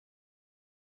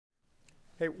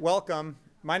Hey, welcome.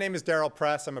 My name is Darrell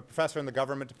Press. I'm a professor in the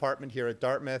government department here at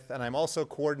Dartmouth, and I'm also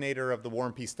coordinator of the War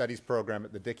and Peace Studies program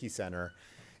at the Dickey Center.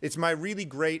 It's my really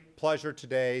great pleasure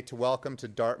today to welcome to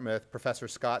Dartmouth Professor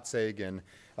Scott Sagan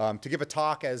to give a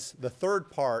talk as the third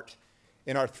part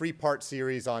in our three-part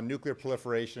series on nuclear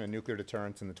proliferation and nuclear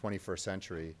deterrence in the 21st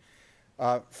century.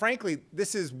 Frankly,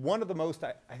 this is one of the most,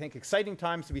 I think, exciting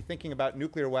times to be thinking about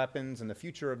nuclear weapons and the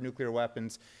future of nuclear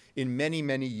weapons in many,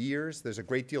 many years. There's a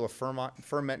great deal of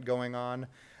ferment going on.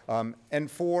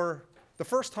 And for the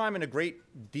first time in a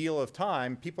great deal of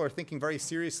time, people are thinking very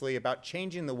seriously about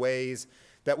changing the ways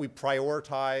that we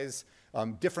prioritize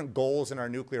different goals in our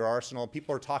nuclear arsenal.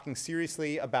 People are talking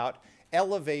seriously about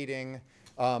elevating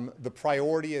the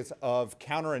priorities of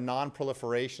counter and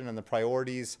non-proliferation and the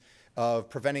priorities of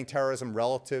preventing terrorism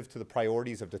relative to the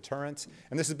priorities of deterrence.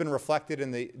 And this has been reflected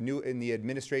in the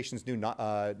administration's new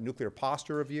nuclear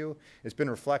posture review. It's been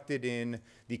reflected in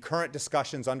the current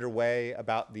discussions underway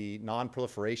about the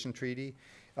non-proliferation treaty.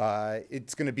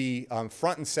 It's going to be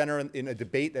front and center in a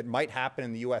debate that might happen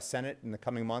in the US Senate in the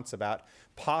coming months about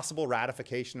possible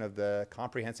ratification of the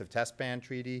Comprehensive Test Ban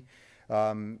Treaty.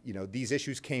 These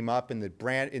issues came up in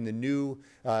the new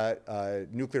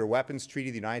nuclear weapons treaty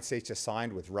the United States just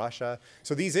signed with Russia.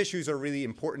 So these issues are really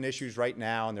important issues right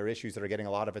now, and they're issues that are getting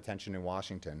a lot of attention in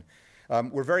Washington.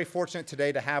 We're very fortunate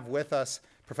today to have with us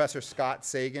Professor Scott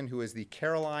Sagan, who is the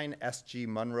Caroline S.G.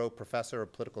 Munro Professor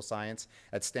of Political Science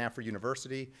at Stanford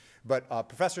University. But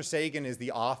Professor Sagan is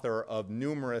the author of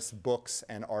numerous books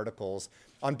and articles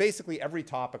on basically every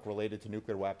topic related to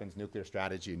nuclear weapons, nuclear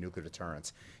strategy, and nuclear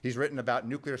deterrence. He's written about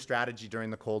nuclear strategy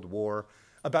during the Cold War,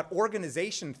 about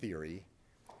organization theory,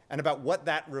 and about what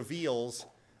that reveals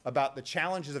about the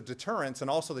challenges of deterrence and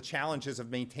also the challenges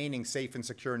of maintaining safe and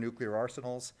secure nuclear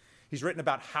arsenals. He's written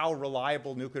about how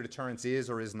reliable nuclear deterrence is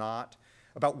or is not,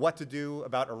 about what to do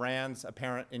about Iran's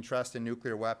apparent interest in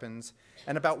nuclear weapons,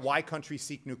 and about why countries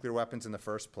seek nuclear weapons in the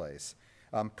first place.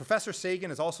 Professor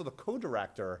Sagan is also the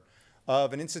co-director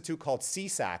of an institute called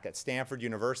CSAC at Stanford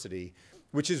University,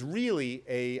 which is really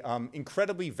an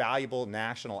incredibly valuable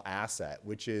national asset,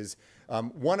 which is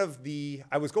one of the,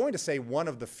 I was going to say one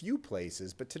of the few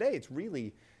places, but today it's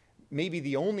really maybe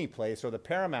the only place or the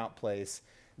paramount place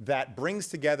that brings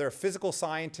together physical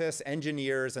scientists,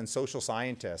 engineers, and social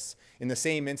scientists in the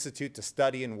same institute to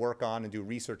study and work on and do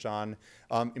research on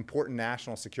important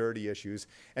national security issues.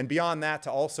 And beyond that,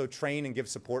 to also train and give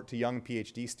support to young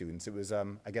PhD students. It was,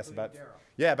 I guess,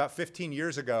 about 15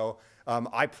 years ago,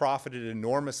 I profited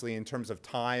enormously in terms of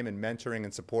time and mentoring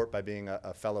and support by being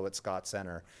a fellow at Scott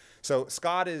Center. So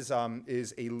Scott is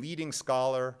a leading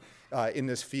scholar in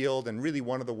this field and really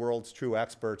one of the world's true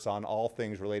experts on all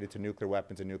things related to nuclear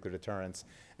weapons and nuclear deterrence.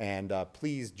 And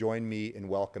please join me in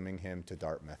welcoming him to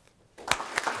Dartmouth.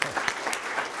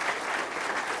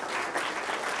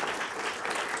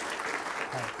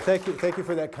 Thank you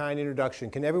for that kind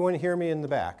introduction. Can everyone hear me in the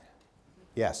back?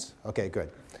 Yes. Okay, good.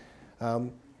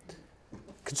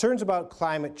 Concerns about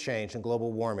climate change and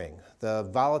global warming, the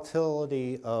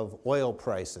volatility of oil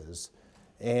prices,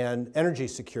 and energy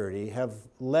security have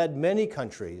led many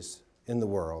countries in the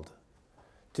world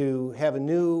to have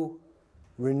a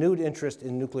renewed interest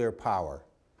in nuclear power.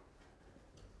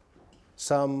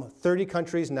 Some 30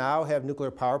 countries now have nuclear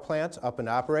power plants up and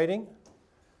operating.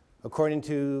 According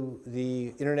to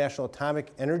the International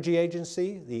Atomic Energy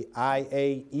Agency, the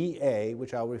IAEA,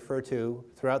 which I'll refer to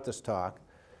throughout this talk,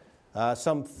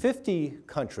 some 50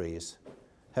 countries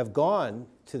have gone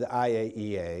to the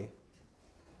IAEA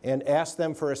and asked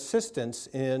them for assistance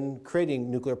in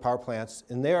creating nuclear power plants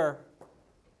in their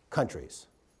countries.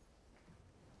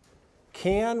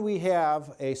 Can we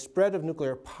have a spread of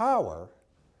nuclear power,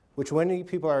 which many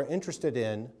people are interested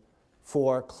in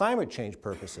for climate change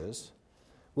purposes,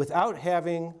 without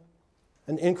having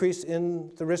an increase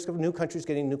in the risk of new countries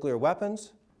getting nuclear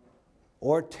weapons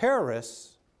or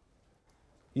terrorists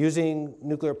using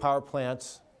nuclear power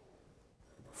plants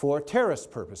for terrorist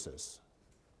purposes,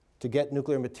 to get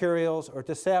nuclear materials or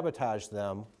to sabotage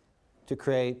them to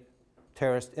create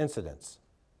terrorist incidents?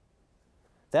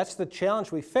 That's the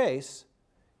challenge we face.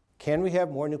 Can we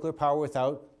have more nuclear power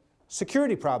without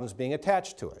security problems being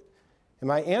attached to it? And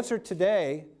my answer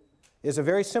today is a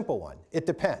very simple one. It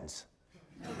depends.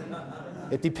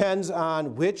 It depends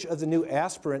on which of the new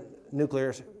aspirant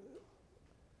nuclear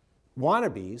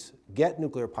wannabes get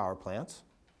nuclear power plants.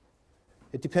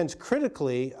 It depends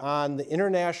critically on the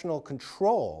international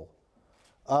control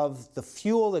of the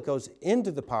fuel that goes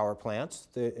into the power plants,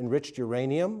 the enriched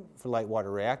uranium for light water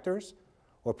reactors,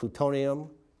 or plutonium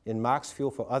in MOX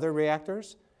fuel for other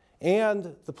reactors,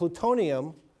 and the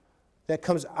plutonium that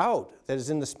comes out, that is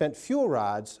in the spent fuel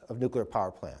rods of nuclear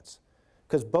power plants.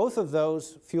 Because both of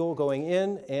those, fuel going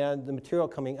in and the material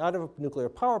coming out of a nuclear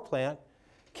power plant,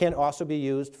 can also be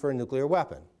used for a nuclear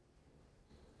weapon.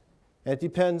 And it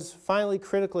depends, finally,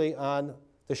 critically, on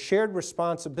the shared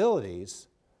responsibilities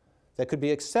that could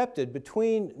be accepted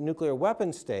between nuclear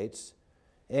weapon states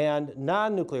and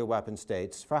non-nuclear weapon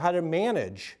states for how to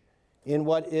manage in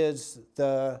what is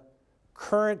the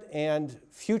current and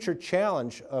future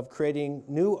challenge of creating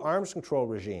new arms control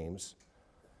regimes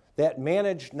that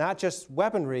manage not just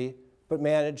weaponry, but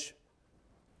manage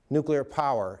nuclear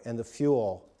power and the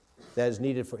fuel that is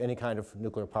needed for any kind of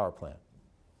nuclear power plant.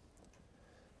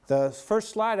 The first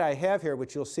slide I have here,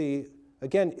 which you'll see,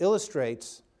 again,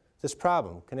 illustrates this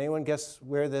problem. Can anyone guess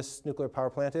where this nuclear power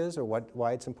plant is or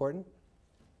why it's important?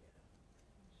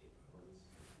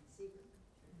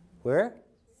 Where?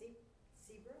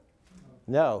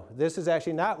 No, this is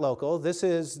actually not local. This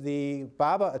is the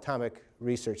Bhabha Atomic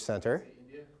Research Center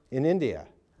in India,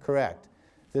 correct.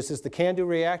 This is the CANDU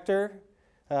reactor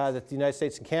that the United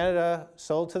States and Canada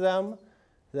sold to them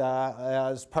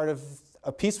as part of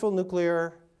a peaceful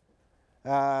nuclear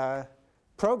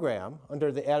program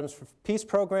under the Atoms for Peace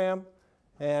program,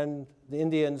 and the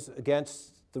Indians,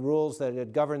 against the rules that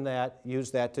had governed that,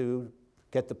 used that to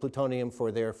get the plutonium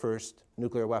for their first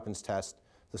nuclear weapons test,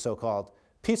 the so-called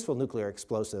peaceful nuclear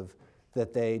explosive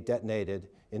that they detonated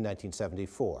in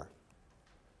 1974.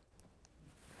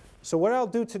 So what I'll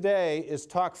do today is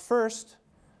talk first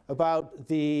about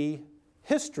the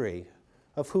history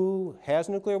of who has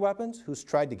nuclear weapons, who's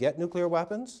tried to get nuclear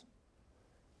weapons,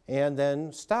 and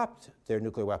then stopped their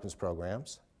nuclear weapons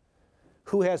programs,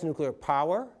 who has nuclear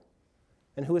power,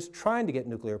 and who is trying to get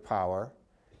nuclear power,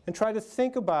 and try to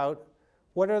think about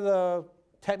what are the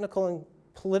technical and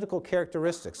political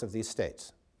characteristics of these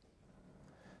states.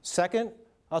 Second,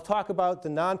 I'll talk about the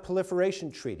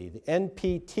Non-Proliferation Treaty, the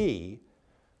NPT,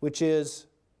 which is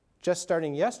just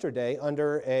starting yesterday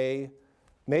under a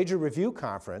major review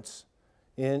conference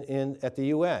at the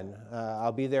UN.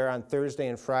 I'll be there on Thursday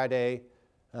and Friday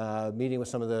meeting with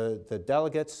some of the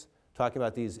delegates, talking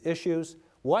about these issues.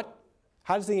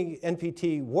 How does the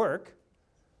NPT work,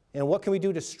 and what can we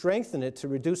do to strengthen it to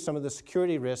reduce some of the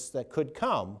security risks that could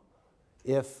come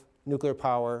if nuclear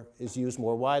power is used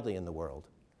more widely in the world?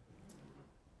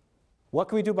 What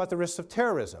can we do about the risks of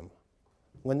terrorism?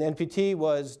 When the NPT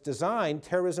was designed,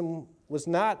 terrorism was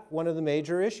not one of the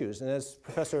major issues. And as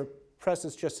Professor Press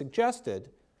has just suggested,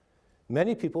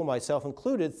 many people, myself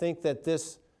included, think that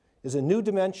this is a new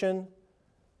dimension,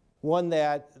 one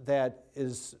that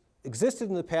existed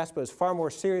in the past but is far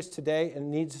more serious today and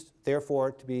needs,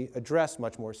 therefore, to be addressed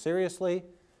much more seriously.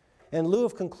 In lieu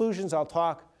of conclusions, I'll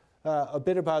talk a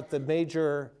bit about the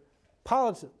major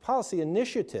policy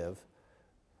initiative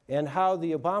and how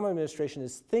the Obama administration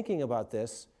is thinking about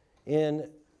this in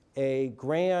a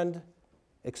grand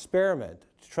experiment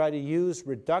to try to use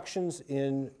reductions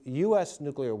in US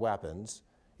nuclear weapons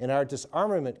and our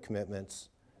disarmament commitments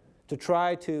to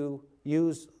try to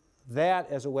use that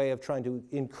as a way of trying to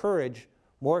encourage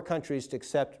more countries to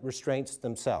accept restraints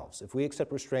themselves. If we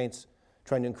accept restraints,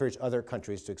 trying to encourage other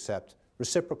countries to accept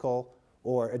reciprocal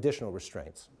or additional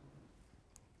restraints.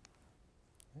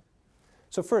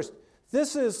 So first,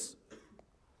 this is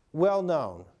well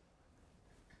known.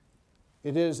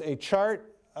 It is a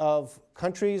chart of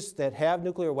countries that have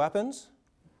nuclear weapons,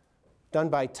 done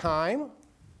by time,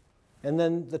 and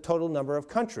then the total number of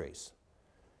countries.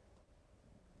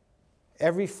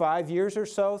 Every 5 years or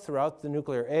so throughout the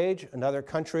nuclear age, another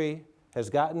country has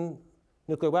gotten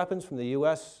nuclear weapons, from the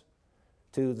US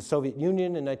to the Soviet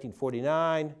Union in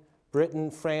 1949,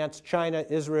 Britain, France, China,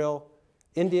 Israel,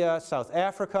 India, South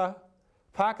Africa,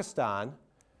 Pakistan.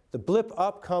 The blip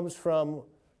up comes from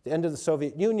the end of the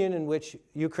Soviet Union, in which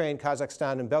Ukraine,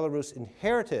 Kazakhstan, and Belarus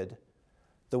inherited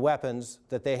the weapons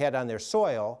that they had on their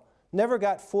soil, never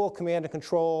got full command and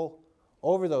control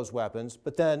over those weapons,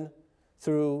 but then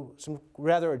through some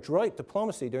rather adroit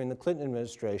diplomacy during the Clinton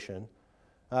administration,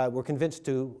 were convinced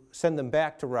to send them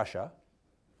back to Russia.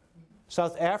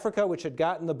 South Africa, which had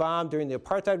gotten the bomb during the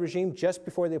apartheid regime, just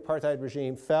before the apartheid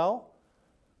regime fell,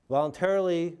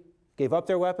 voluntarily gave up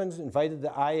their weapons, invited the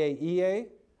IAEA,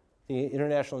 the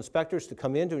international inspectors, to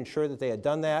come in to ensure that they had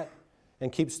done that,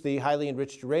 and keeps the highly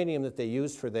enriched uranium that they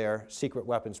used for their secret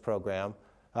weapons program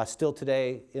still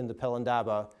today in the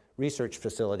Pelindaba research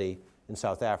facility in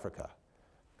South Africa.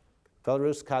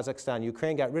 Belarus, Kazakhstan,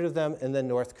 Ukraine got rid of them, and then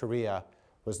North Korea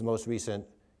was the most recent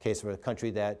case of a country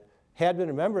that had been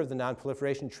a member of the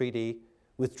Non-Proliferation Treaty,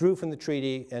 withdrew from the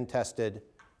treaty, and tested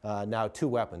now 2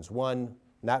 weapons. One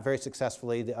not very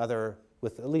successfully, the other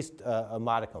with at least a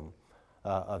modicum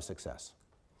of success.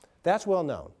 That's well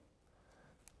known.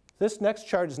 This next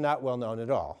chart is not well known at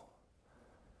all.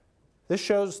 This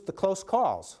shows the close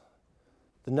calls,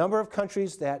 the number of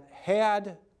countries that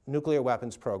had nuclear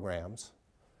weapons programs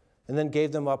and then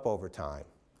gave them up over time.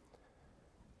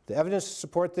 The evidence to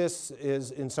support this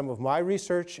is in some of my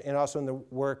research and also in the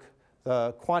work,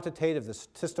 the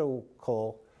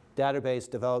statistical database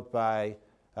developed by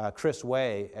Chris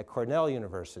Way at Cornell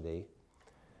University.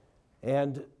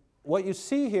 And what you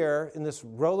see here in this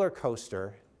roller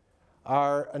coaster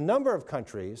are a number of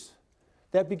countries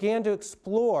that began to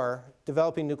explore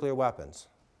developing nuclear weapons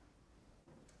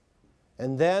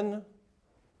and then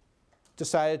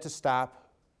decided to stop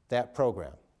that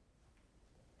program.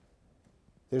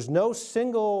 There's no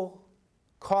single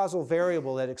causal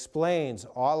variable that explains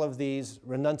all of these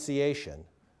renunciation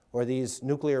or these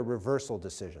nuclear reversal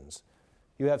decisions.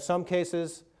 You have some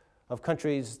cases of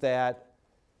countries that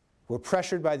were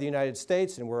pressured by the United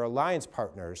States and were alliance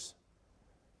partners,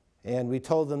 and we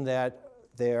told them that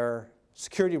their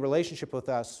security relationship with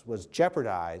us was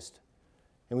jeopardized,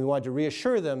 and we wanted to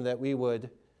reassure them that we would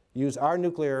use our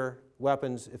nuclear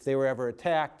weapons if they were ever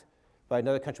attacked by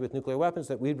another country with nuclear weapons,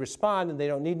 that we'd respond and they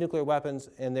don't need nuclear weapons,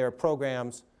 and their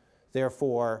programs,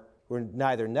 therefore, were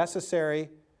neither necessary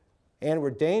and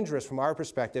were dangerous from our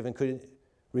perspective and could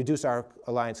reduce our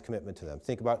alliance commitment to them.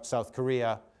 Think about South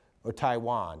Korea or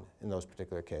Taiwan in those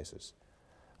particular cases.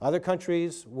 Other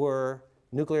countries were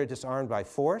nuclear disarmed by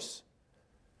force.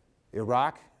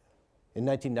 Iraq in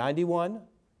 1991,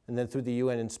 and then through the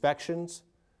UN inspections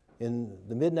in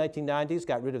the mid-1990s,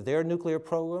 got rid of their nuclear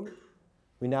program.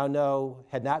 We now know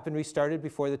had not been restarted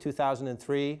before the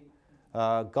 2003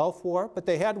 Gulf War, but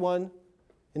they had one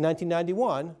in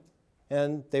 1991,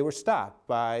 and they were stopped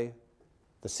by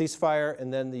the ceasefire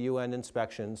and then the UN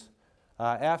inspections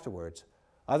afterwards.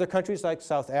 Other countries like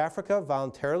South Africa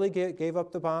voluntarily gave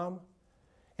up the bomb,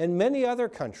 and many other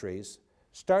countries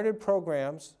started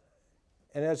programs,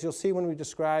 and as you'll see when we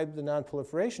describe the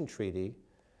Non-Proliferation Treaty,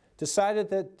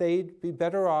 decided that they'd be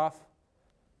better off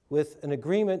with an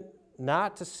agreement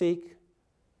not to seek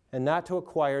and not to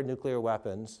acquire nuclear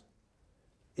weapons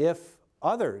if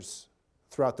others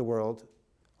throughout the world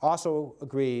also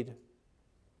agreed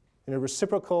in a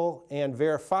reciprocal and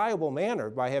verifiable manner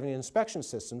by having inspection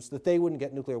systems that they wouldn't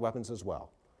get nuclear weapons as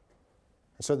well.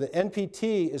 And so the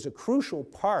NPT is a crucial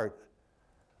part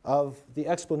of the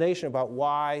explanation about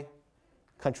why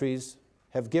countries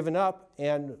have given up,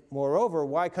 and moreover,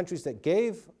 why countries that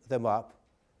gave them up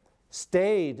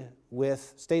stayed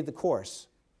the course.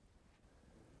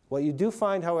 What you do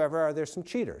find, however, are there's some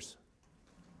cheaters.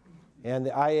 And the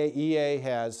IAEA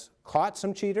has caught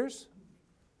some cheaters.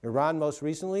 Iran most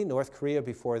recently, North Korea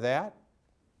before that.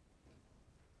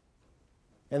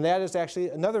 And that is actually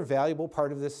another valuable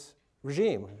part of this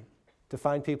regime, to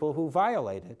find people who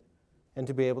violate it and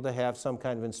to be able to have some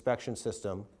kind of inspection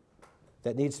system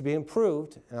that needs to be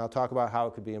improved, and I'll talk about how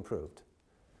it could be improved.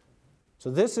 So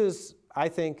this is, I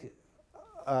think,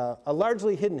 a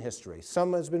largely hidden history.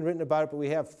 Some has been written about it, but we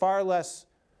have far less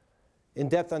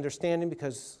in-depth understanding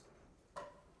because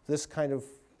this kind of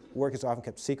work is often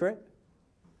kept secret.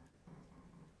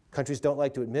 Countries don't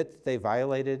like to admit that they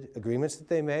violated agreements that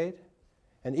they made.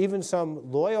 And even some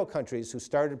loyal countries who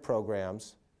started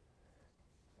programs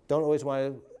don't always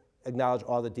want to acknowledge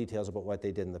all the details about what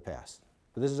they did in the past.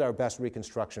 But this is our best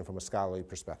reconstruction from a scholarly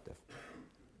perspective.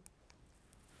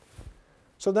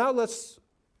 So now let's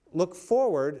look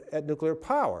forward at nuclear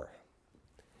power.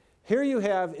 Here you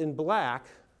have in black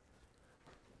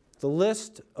the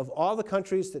list of all the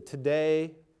countries that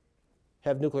today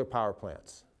have nuclear power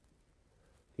plants.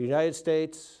 The United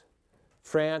States,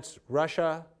 France,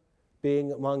 Russia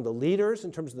being among the leaders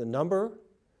in terms of the number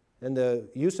and the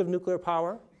use of nuclear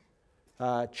power.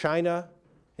 China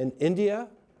and India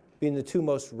being the two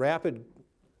most rapid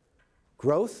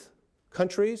growth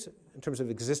countries in terms of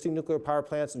existing nuclear power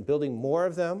plants and building more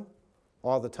of them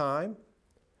all the time.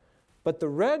 But the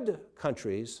red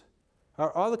countries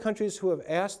are all the countries who have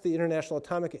asked the International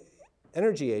Atomic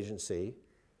Energy Agency,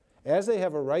 as they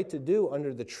have a right to do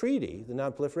under the treaty, the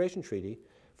Non-Proliferation Treaty,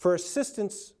 for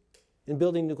assistance in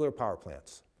building nuclear power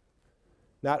plants.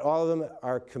 Not all of them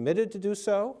are committed to do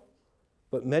so,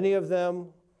 but many of them,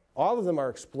 all of them are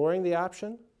exploring the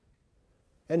option,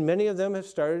 and many of them have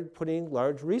started putting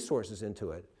large resources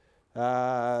into it.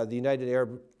 The United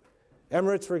Arab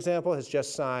Emirates, for example, has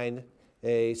just signed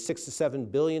a $6 to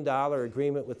 $7 billion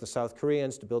agreement with the South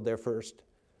Koreans to build their first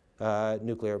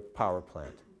nuclear power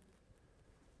plant.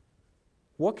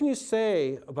 What can you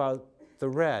say about the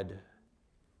red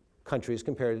countries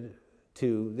compared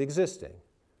to the existing?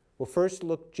 Well, first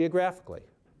look geographically.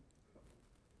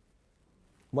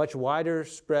 much wider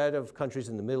spread of countries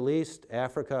in the Middle East,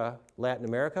 Africa, Latin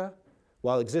America,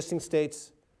 while existing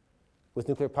states with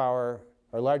nuclear power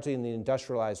are largely in the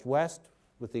industrialized West,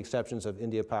 with the exceptions of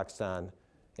India, Pakistan,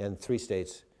 and 3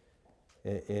 states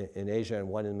in Asia and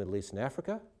 1 in the Middle East and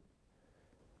Africa.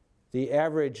 The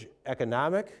average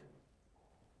economic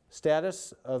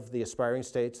status of the aspiring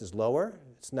states is lower.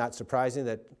 It's not surprising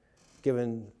that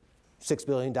given $6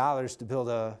 billion to build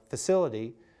a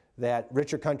facility, that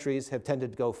richer countries have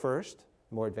tended to go first,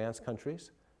 more advanced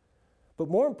countries. But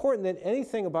more important than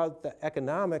anything about the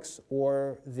economics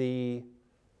or the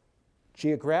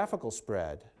geographical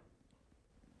spread,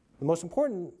 the most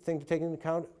important thing to take into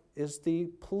account is the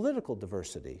political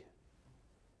diversity.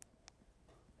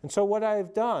 And so what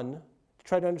I've done to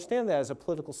try to understand that as a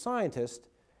political scientist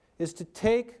is to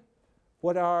take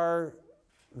what are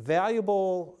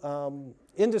valuable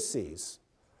indices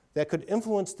that could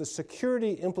influence the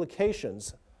security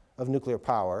implications of nuclear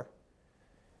power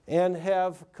and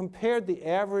have compared the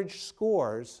average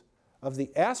scores of the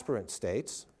aspirant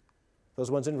states, those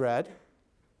ones in red,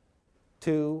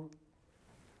 to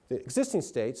the existing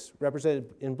states,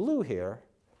 represented in blue here,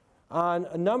 on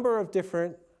a number of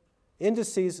different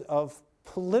indices of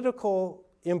political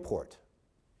import.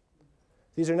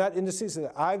 These are not indices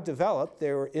that I've developed.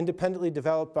 They were independently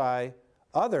developed by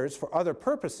others for other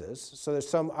purposes, so there's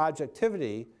some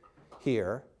objectivity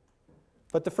here.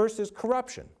 But the first is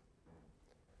corruption.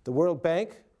 The World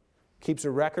Bank keeps a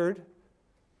record,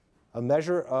 a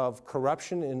measure of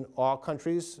corruption in all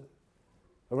countries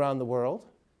around the world.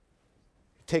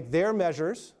 Take their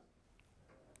measures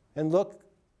and look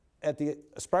at the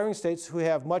aspiring states who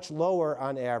have much lower,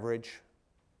 on average,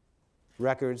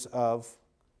 records of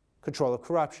control of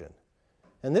corruption.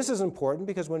 And this is important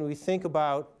because when we think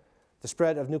about the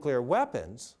spread of nuclear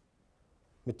weapons,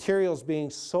 materials being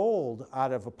sold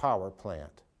out of a power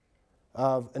plant,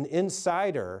 of an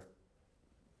insider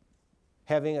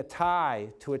having a tie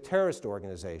to a terrorist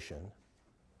organization,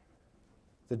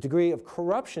 the degree of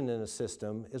corruption in a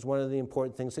system is one of the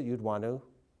important things that you'd want to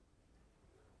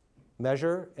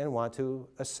measure and want to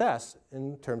assess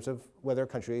in terms of whether a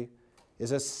country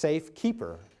is a safe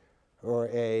keeper or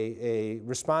a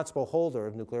responsible holder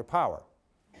of nuclear power.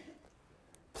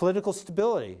 Political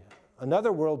stability,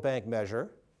 another World Bank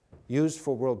measure used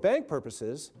for World Bank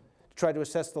purposes to try to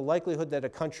assess the likelihood that a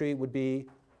country would be,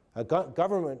 a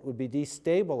government would be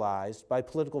destabilized by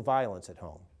political violence at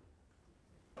home.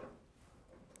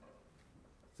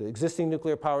 The existing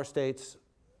nuclear power states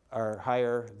are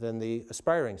higher than the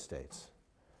aspiring states.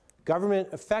 Government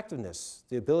effectiveness,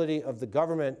 the ability of the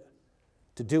government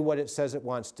to do what it says it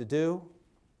wants to do.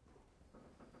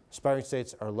 Aspiring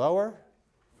states are lower.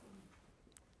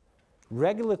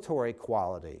 Regulatory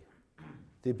quality,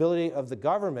 the ability of the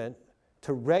government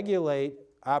to regulate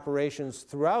operations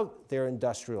throughout their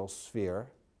industrial sphere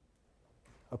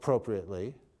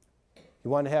appropriately. You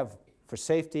want to have, for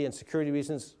safety and security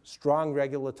reasons, strong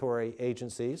regulatory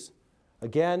agencies.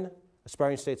 Again,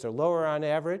 aspiring states are lower on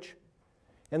average.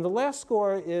 And the last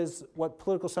score is what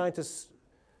political scientists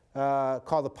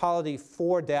call the Polity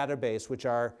 4 database, which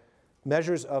are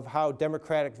measures of how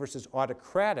democratic versus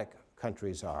autocratic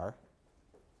countries are.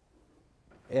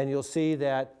 And you'll see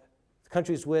that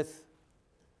countries with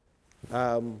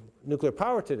nuclear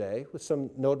power today, with some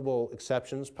notable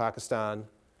exceptions, Pakistan,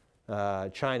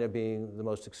 China being the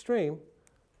most extreme,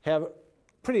 have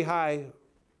pretty high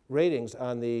ratings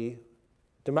on the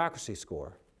democracy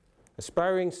score.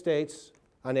 Aspiring states,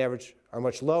 on average, are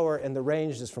much lower, and the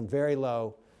range is from very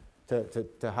low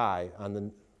to high on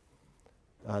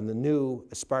the new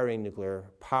aspiring nuclear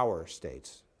power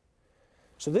states.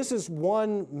 So this is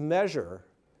one measure,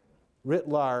 writ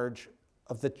large,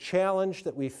 of the challenge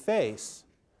that we face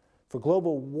for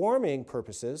global warming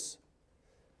purposes.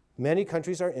 Many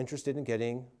countries are interested in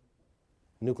getting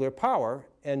nuclear power,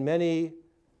 and many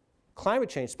climate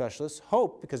change specialists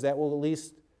hope, because that will at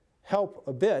least help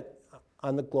a bit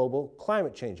on the global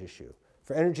climate change issue.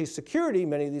 For energy security,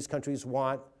 many of these countries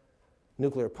want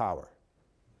nuclear power.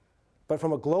 But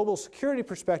from a global security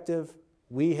perspective,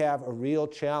 we have a real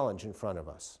challenge in front of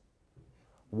us.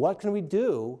 What can we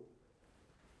do?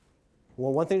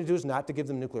 Well, one thing to do is not to give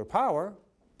them nuclear power,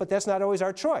 but that's not always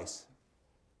our choice.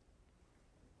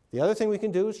 The other thing we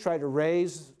can do is try to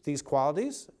raise these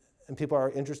qualities, and people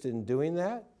are interested in doing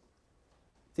that.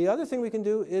 The other thing we can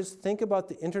do is think about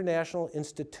the international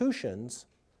institutions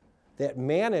that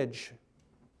manage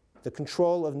the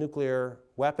control of nuclear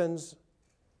weapons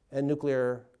and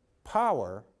nuclear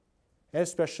power, and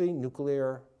especially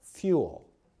nuclear fuel,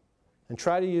 and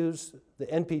try to use the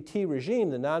NPT regime,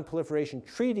 the Non-Proliferation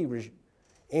Treaty regime,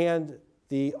 and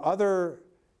the other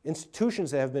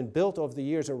institutions that have been built over the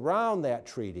years around that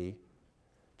treaty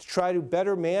to try to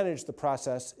better manage the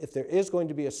process if there is going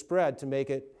to be a spread, to make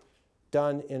it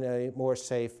done in a more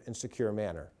safe and secure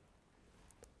manner.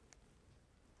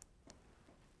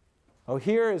 Oh,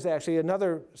 here is actually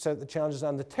another set of the challenges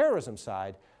on the terrorism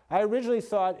side. I originally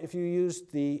thought if you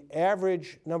used the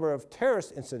average number of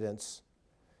terrorist incidents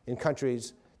in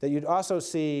countries that you'd also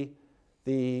see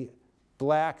the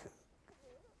black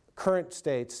current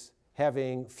states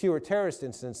having fewer terrorist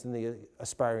incidents than the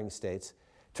aspiring states.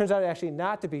 Turns out actually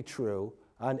not to be true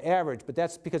on average, but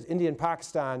that's because India and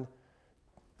Pakistan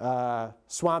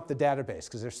swamped the database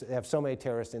because they have so many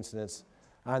terrorist incidents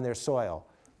on their soil.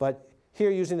 But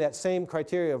here, using that same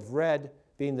criteria of red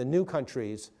being the new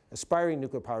countries, aspiring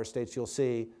nuclear power states, you'll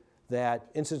see that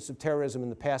incidents of terrorism in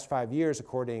the past 5 years,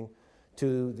 according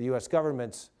to the US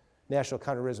government's National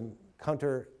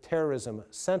Counterterrorism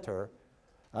Center,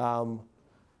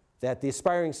 that the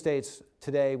aspiring states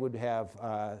today would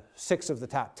have 6 of the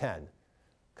top 10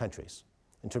 countries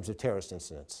in terms of terrorist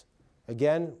incidents.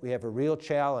 Again, we have a real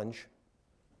challenge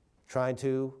trying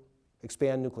to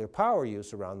expand nuclear power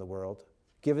use around the world,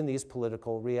 given these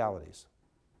political realities.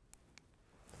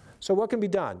 So what can be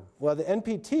done? Well, the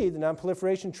NPT, the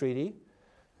Non-Proliferation Treaty,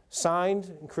 signed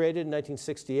and created in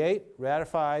 1968,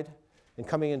 ratified and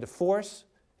coming into force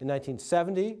in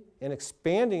 1970, and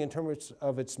expanding in terms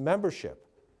of its membership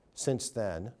since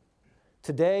then,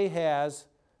 today has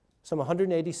some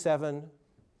 187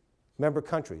 member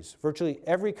countries. Virtually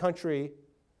every country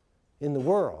in the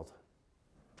world,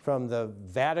 from the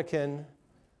Vatican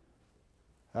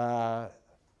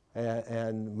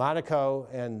and Monaco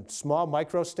and small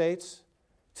microstates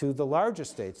to the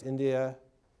largest states. India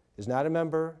is not a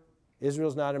member,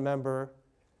 Israel's not a member,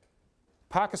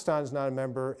 Pakistan is not a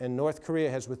member, and North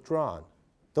Korea has withdrawn.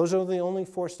 Those are the only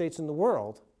 4 states in the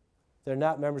world that are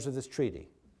not members of this treaty.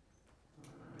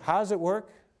 How does it work?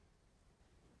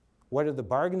 What are the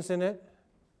bargains in it?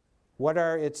 What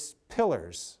are its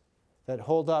pillars that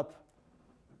hold up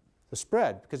the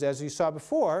spread? Because as you saw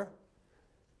before,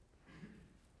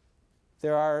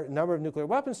 there are a number of nuclear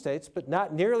weapon states, but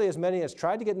not nearly as many as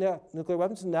tried to get nuclear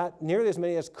weapons, and not nearly as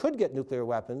many as could get nuclear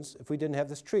weapons if we didn't have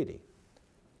this treaty.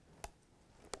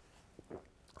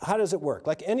 How does it work?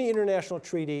 Like any international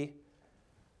treaty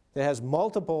that has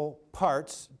multiple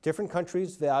parts, different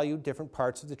countries value different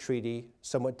parts of the treaty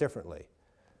somewhat differently.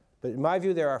 But in my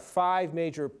view, there are 5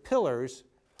 major pillars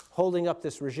holding up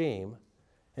this regime,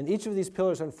 and each of these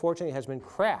pillars, unfortunately, has been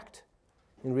cracked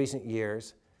in recent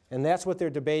years. And that's what they're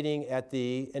debating at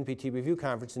the NPT Review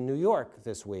Conference in New York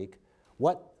this week,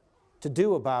 what to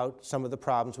do about some of the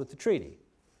problems with the treaty.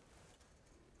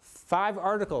 5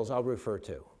 articles I'll refer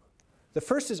to. The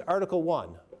first is Article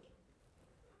 1.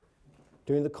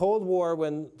 During the Cold War,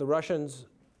 when the Russians,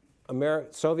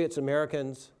 Soviets,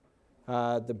 Americans,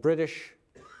 the British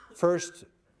first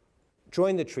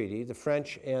joined the treaty, the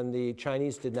French and the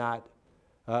Chinese did not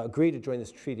agree to join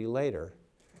this treaty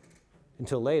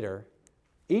until later.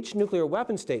 Each nuclear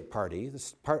weapon state party,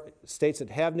 the states that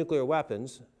have nuclear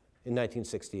weapons in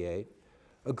 1968,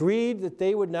 agreed that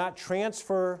they would not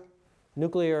transfer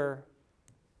nuclear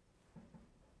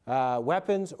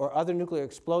weapons or other nuclear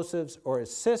explosives or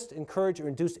assist, encourage, or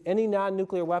induce any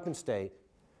non-nuclear weapon state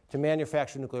to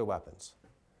manufacture nuclear weapons.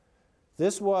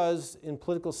 This was, in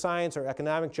political science or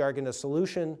economic jargon, a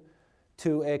solution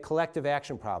to a collective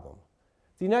action problem.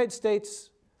 The United States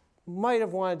might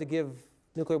have wanted to give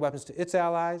nuclear weapons to its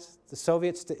allies, the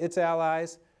Soviets to its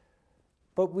allies,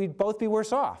 but we'd both be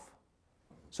worse off.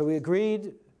 So we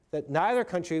agreed that neither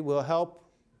country will help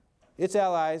its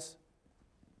allies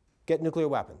get nuclear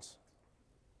weapons.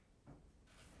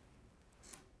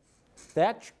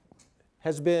 That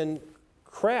has been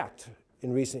cracked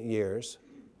in recent years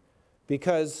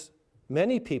because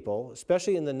many people,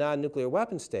 especially in the non-nuclear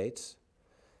weapon states,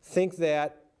 think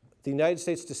that the United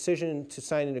States' decision to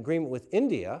sign an agreement with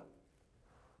India,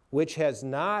 which has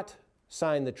not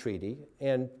signed the treaty,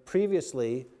 and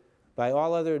previously, by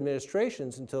all other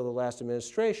administrations until the last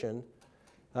administration,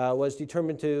 was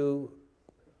determined to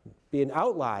be an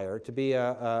outlier, to be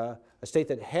a state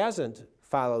that hasn't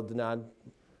followed the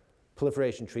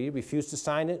Non-Proliferation Treaty, refused to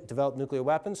sign it, developed nuclear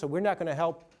weapons, so we're not going to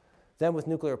help them with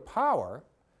nuclear power.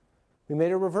 We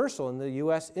made a reversal in the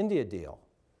US-India deal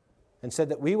and said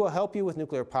that we will help you with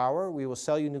nuclear power, we will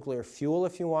sell you nuclear fuel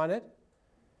if you want it.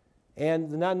 And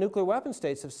the non-nuclear weapon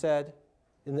states have said,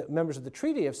 and the members of the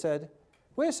treaty have said,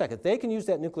 wait a second, they can use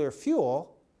that nuclear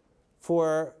fuel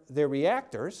for their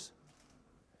reactors,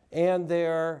 and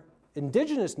their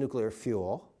indigenous nuclear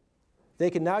fuel they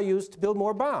can now use to build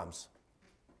more bombs.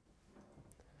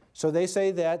 So they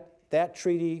say that that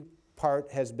treaty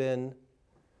part has been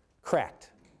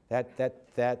cracked.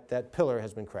 That pillar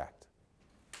has been cracked.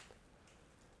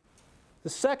 The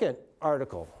second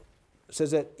article says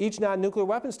that each non-nuclear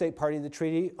weapon state party to the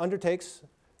treaty undertakes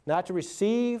not to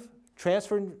receive,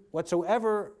 transfer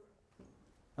whatsoever,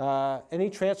 any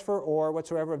transfer or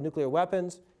whatsoever of nuclear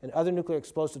weapons and other nuclear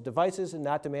explosive devices, and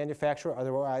not to manufacture or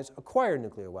otherwise acquire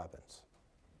nuclear weapons.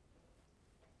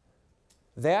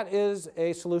 That is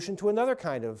a solution to another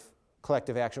kind of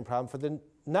collective action problem for the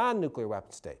non-nuclear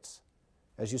weapon states.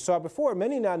 As you saw before,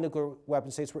 many non-nuclear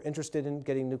weapon states were interested in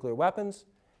getting nuclear weapons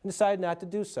and decided not to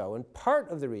do so. And part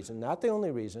of the reason, not the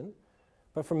only reason,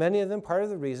 but for many of them, part of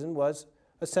the reason was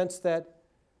a sense that,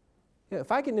 you know,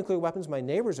 if I get nuclear weapons, my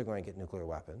neighbors are going to get nuclear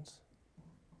weapons,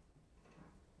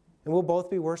 and we'll both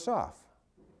be worse off.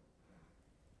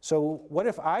 So what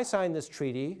if I sign this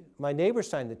treaty, my neighbors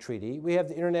sign the treaty, we have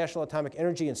the International Atomic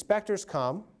Energy inspectors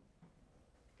come,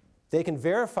 they can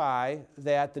verify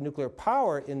that the nuclear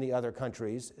power in the other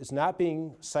countries is not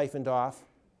being siphoned off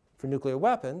for nuclear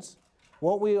weapons,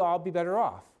 won't we all be better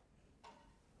off?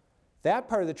 That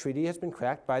part of the treaty has been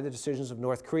cracked by the decisions of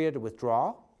North Korea to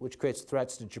withdraw, which creates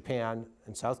threats to Japan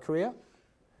and South Korea,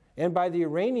 and by the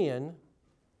Iranian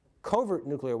covert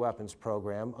nuclear weapons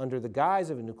program under the guise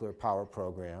of a nuclear power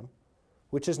program,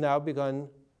 which has now begun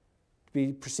to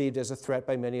be perceived as a threat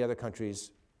by many other countries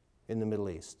in the Middle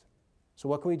East. So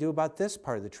what can we do about this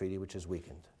part of the treaty which is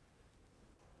weakened?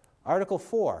 Article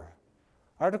 4.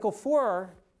 Article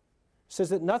 4 says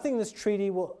that nothing in this treaty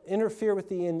will interfere with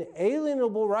the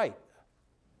inalienable right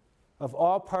of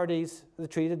all parties to the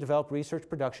treaty to develop research,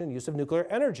 production, and use of nuclear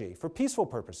energy for peaceful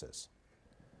purposes.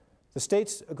 The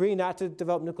states agree not to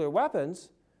develop nuclear weapons,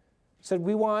 said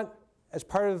we want, as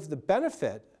part of the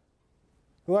benefit,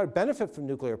 we want to benefit from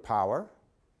nuclear power,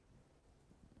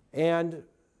 and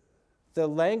the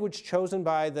language chosen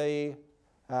by the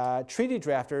treaty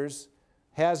drafters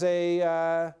has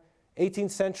a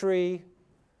 18th century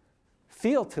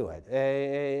feel to it,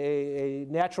 a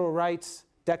natural rights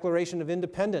Declaration of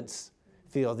Independence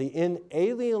feel, the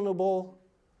inalienable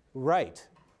right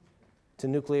to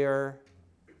nuclear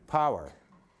power.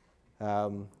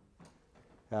 The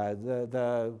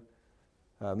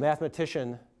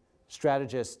mathematician,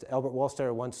 strategist Albert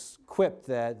Wohlstetter once quipped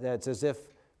that it's as if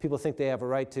people think they have a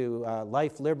right to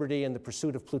life, liberty, and the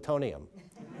pursuit of plutonium.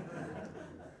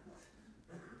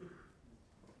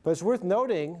 But it's worth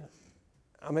noting,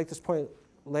 I'll make this point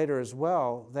later as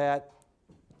well, that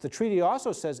the treaty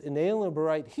also says inalienable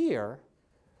right here,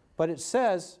 but it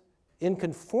says in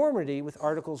conformity with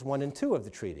Articles 1 and 2 of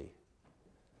the treaty.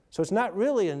 So it's not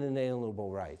really an inalienable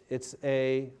right. It's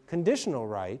a conditional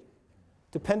right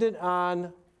dependent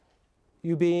on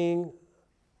you being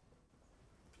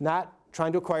not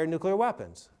trying to acquire nuclear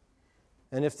weapons.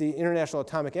 And if the International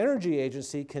Atomic Energy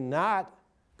Agency cannot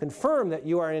confirm that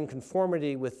you are in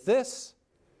conformity with this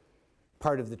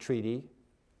part of the treaty,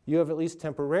 you have at least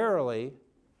temporarily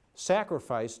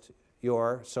sacrificed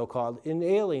your so-called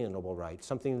inalienable right,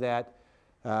 something that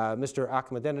Mr.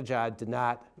 Ahmadinejad did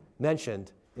not mention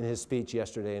in his speech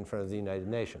yesterday in front of the United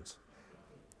Nations.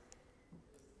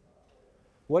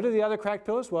 What are the other cracked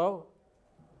pillars? Well,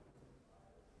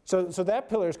 so that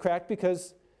pillar is cracked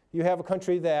because you have a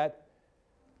country that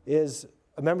is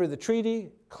a member of the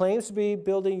treaty, claims to be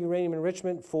building uranium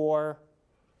enrichment for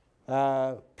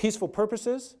peaceful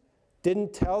purposes,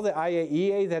 didn't tell the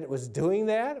IAEA that it was doing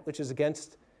that, which is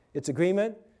against its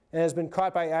agreement, and has been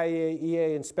caught by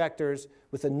IAEA inspectors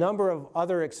with a number of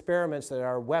other experiments that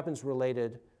are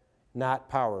weapons-related, not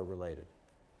power-related.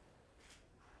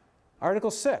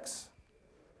 Article 6.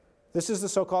 This is the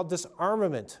so-called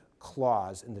disarmament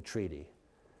clause in the treaty.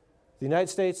 The United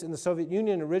States and the Soviet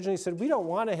Union originally said, we don't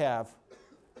want to have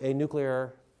a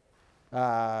nuclear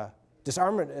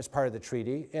disarmament as part of the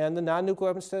treaty, and the non-nuclear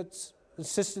weapon states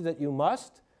insisted that you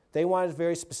must. They wanted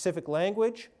very specific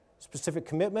language, specific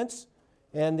commitments,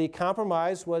 and the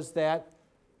compromise was that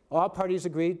all parties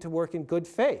agreed to work in good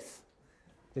faith,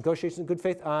 negotiations in good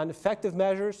faith on effective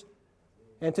measures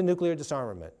and to nuclear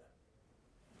disarmament.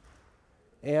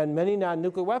 And many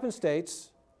non-nuclear weapon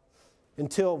states,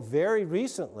 until very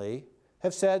recently,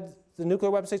 have said the nuclear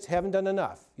weapon states haven't done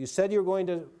enough. You said you were going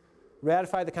to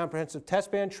ratify the Comprehensive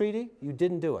Test Ban Treaty, you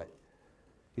didn't do it.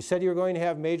 You said you were going to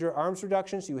have major arms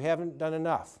reductions, you haven't done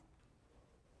enough.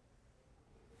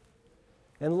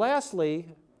 And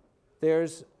lastly,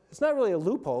 it's not really a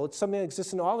loophole, it's something that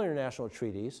exists in all international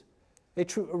treaties, a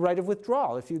right of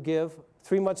withdrawal. If you give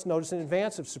 3 months' notice in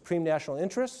advance of supreme national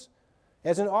interests,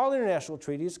 as in all international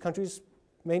treaties, countries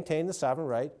maintain the sovereign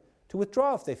right to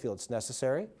withdraw if they feel it's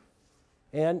necessary.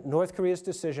 And North Korea's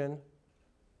decision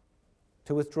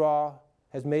to withdraw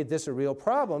has made this a real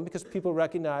problem because people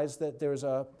recognize that there's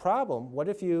a problem. What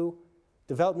if you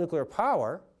develop nuclear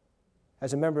power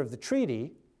as a member of the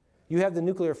treaty? You have the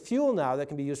nuclear fuel now that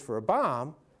can be used for a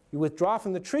bomb. You withdraw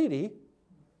from the treaty.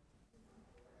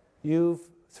 You've,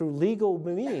 through legal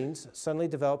means, suddenly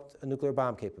developed a nuclear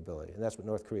bomb capability. And that's what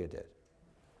North Korea did.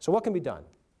 So what can be done?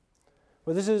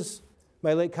 Well, this is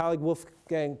my late colleague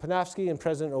Wolfgang Panofsky and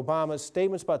President Obama's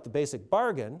statements about the basic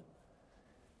bargain.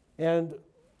 And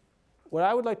what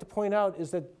I would like to point out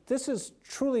is that this is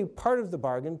truly part of the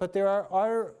bargain, but there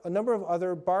are a number of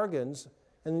other bargains,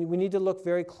 and we need to look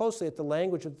very closely at the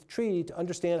language of the treaty to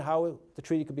understand how the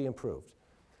treaty could be improved.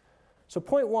 So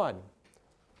point one,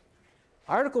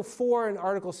 Article 4 and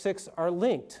Article 6 are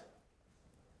linked,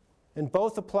 and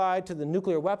both apply to the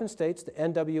nuclear weapon states, the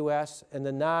NWS, and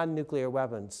the non-nuclear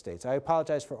weapon states. I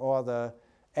apologize for all the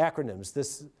acronyms.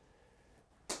 This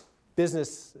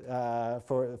business,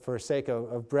 for sake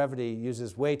of brevity,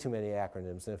 uses way too many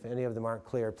acronyms. And if any of them aren't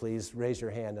clear, please raise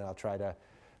your hand and I'll try to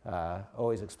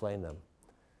always explain them.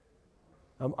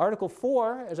 Article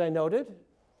 4, as I noted,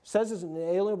 says it's an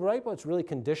inalienable right, but it's really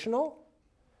conditional.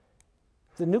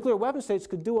 The nuclear weapon states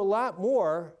could do a lot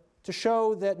more to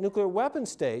show that nuclear weapon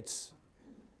states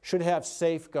should have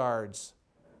safeguards,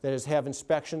 that is, have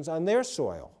inspections on their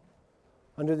soil.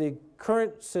 Under the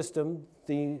current system,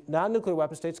 the non-nuclear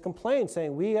weapon states complain,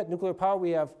 saying, we at Nuclear Power,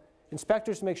 we have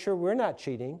inspectors to make sure we're not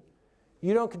cheating.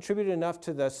 You don't contribute enough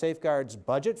to the safeguards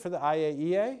budget for the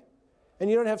IAEA, and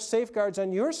you don't have safeguards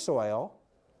on your soil,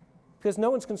 because no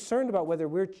one's concerned about whether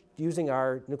we're using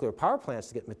our nuclear power plants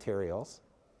to get materials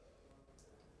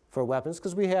for weapons,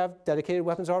 because we have dedicated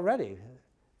weapons already.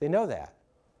 They know that.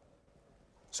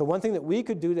 So one thing that we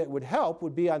could do that would help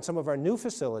would be on some of our new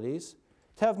facilities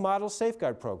to have model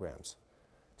safeguard programs.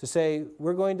 To say,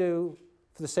 we're going to,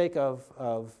 for the sake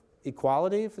of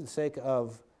equality, for the sake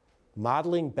of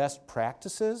modeling best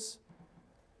practices,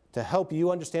 to help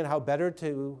you understand how better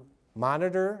to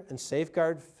monitor and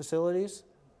safeguard facilities,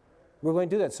 we're going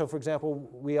to do that. So for example,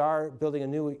 we are building a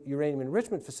new uranium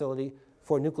enrichment facility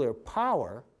for nuclear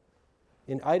power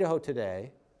in Idaho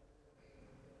today,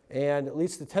 and at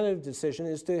least the tentative decision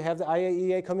is to have the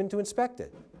IAEA come in to inspect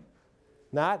it.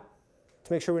 Not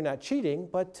to make sure we're not cheating,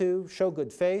 but to show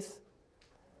good faith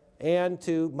and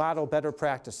to model better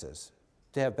practices,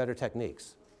 to have better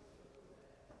techniques.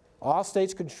 All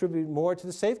states contribute more to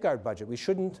the safeguard budget. We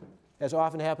shouldn't, as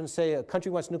often happens, say a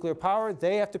country wants nuclear power,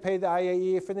 they have to pay the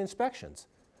IAEA for the inspections.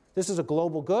 This is a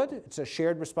global good. It's a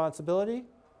shared responsibility.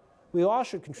 We all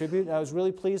should contribute. And I was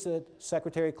really pleased that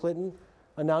Secretary Clinton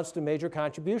announced a major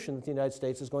contribution that the United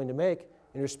States is going to make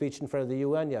in her speech in front of the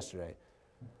UN yesterday.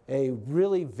 A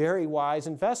really very wise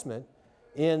investment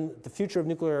in the future of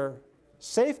nuclear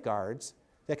safeguards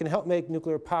that can help make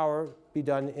nuclear power be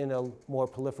done in a more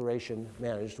proliferation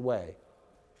managed way.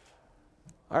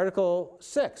 Article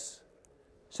 6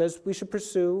 says we should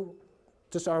pursue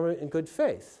disarmament in good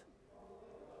faith.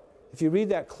 If you read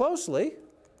that closely,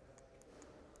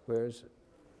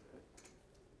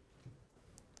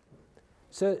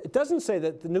 so it doesn't say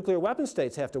that the nuclear weapon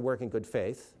states have to work in good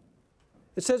faith.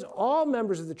 It says all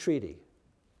members of the treaty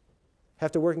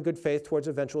have to work in good faith towards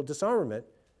eventual disarmament.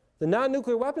 The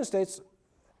non-nuclear weapon states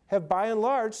have, by and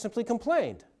large, simply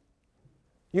complained.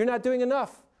 You're not doing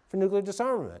enough for nuclear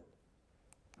disarmament.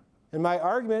 And my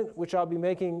argument, which I'll be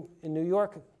making in New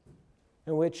York,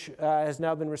 and which has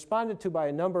now been responded to by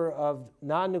a number of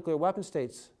non-nuclear weapon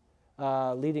states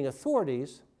leading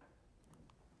authorities,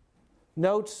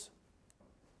 notes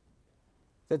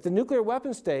that the nuclear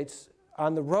weapon states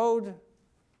on the road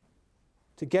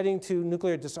to getting to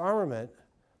nuclear disarmament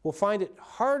will find it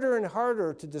harder and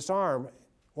harder to disarm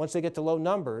once they get to low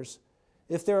numbers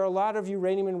if there are a lot of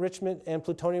uranium enrichment and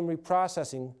plutonium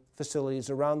reprocessing facilities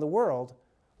around the world,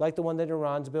 like the one that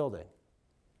Iran's building.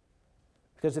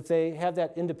 Because if they have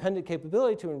that independent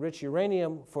capability to enrich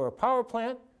uranium for a power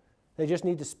plant, they just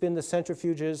need to spin the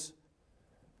centrifuges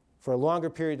for a longer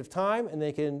period of time, and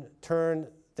they can turn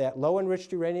that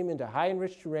low-enriched uranium into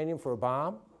high-enriched uranium for a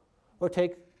bomb, or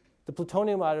take the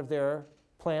plutonium out of their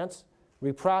plants,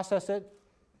 reprocess it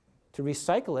to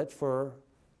recycle it for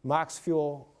MOX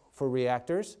fuel for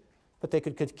reactors, but they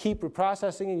could keep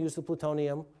reprocessing and use the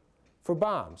plutonium for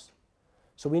bombs.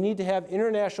 So we need to have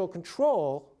international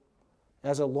control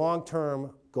as a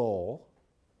long-term goal.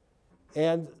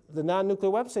 And the non-nuclear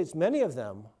weapon states, many of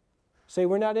them, say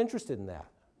we're not interested in that.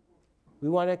 We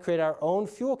want to create our own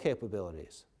fuel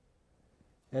capabilities.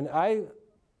 And I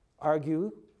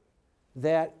argue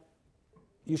that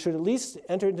you should at least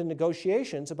enter into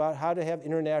negotiations about how to have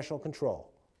international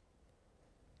control.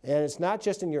 And it's not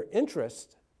just in your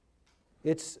interest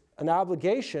it's an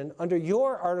obligation under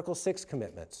your Article 6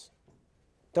 commitments.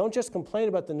 Don't just complain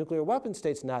about the nuclear weapon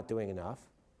states not doing enough.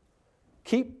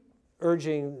 Keep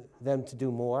urging them to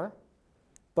do more.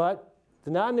 But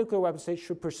the non-nuclear weapon states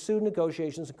should pursue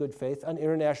negotiations in good faith on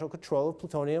international control of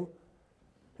plutonium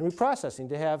and reprocessing,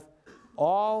 to have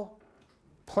all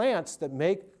plants that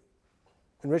make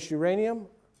enriched uranium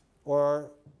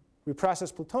or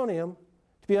reprocessed plutonium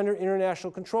to be under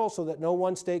international control, so that no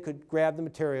one state could grab the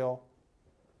material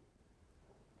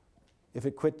if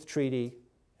it quit the treaty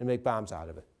and make bombs out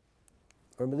of it,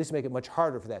 or at least make it much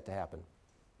harder for that to happen.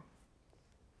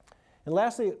 And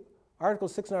lastly, Article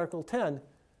 6 and Article 10.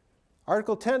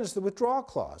 Article 10 is the withdrawal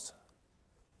clause.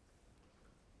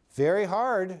 Very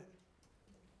hard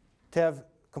to have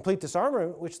complete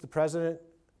disarmament, which the President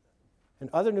and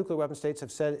other nuclear weapon states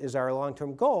have said is our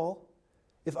long-term goal,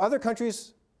 if other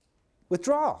countries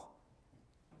withdraw.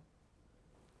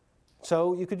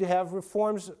 So you could have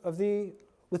reforms of the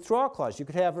withdrawal clause. You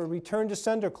could have a return to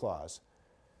sender clause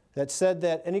that said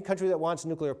that any country that wants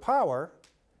nuclear power,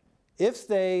 if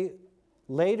they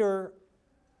later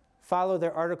follow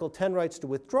their Article 10 rights to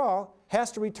withdraw,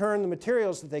 has to return the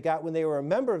materials that they got when they were a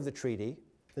member of the treaty,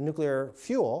 the nuclear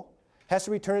fuel, has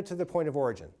to return it to their point of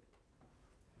origin.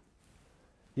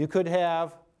 You could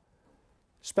have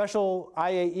special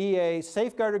IAEA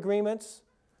safeguard agreements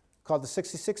called the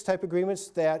 66 type agreements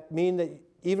that mean that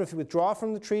even if you withdraw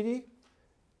from the treaty,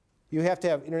 you have to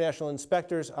have international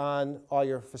inspectors on all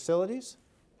your facilities.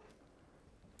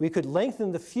 We could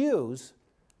lengthen the fuse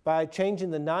by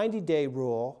changing the 90-day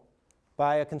rule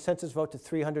by a consensus vote to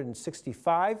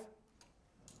 365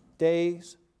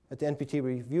 days at the NPT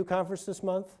review conference this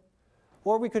month.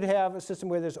 Or we could have a system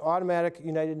where there's automatic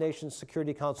United Nations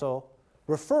Security Council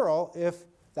referral if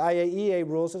the IAEA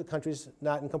rules that the country's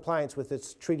not in compliance with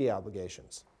its treaty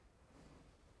obligations.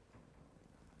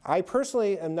 I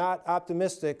personally am not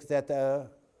optimistic that the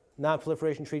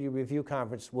Non-Proliferation Treaty Review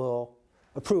Conference will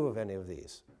approve of any of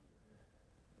these.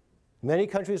 Many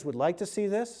countries would like to see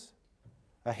this.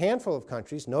 A handful of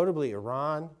countries, notably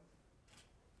Iran,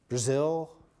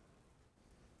 Brazil,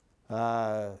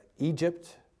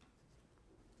 Egypt,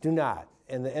 do not.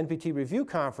 And the NPT Review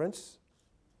Conference,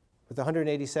 with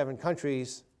 187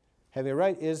 countries having a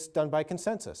right, is done by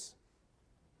consensus.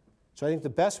 So I think the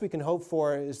best we can hope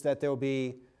for is that there will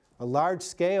be a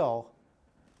large-scale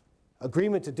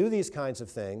agreement to do these kinds of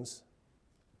things,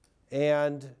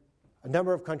 and a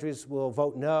number of countries will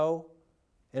vote no,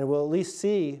 and we'll at least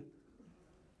see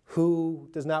who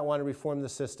does not want to reform the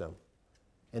system.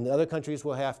 And the other countries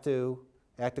will have to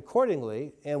act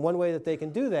accordingly, and one way that they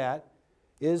can do that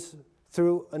is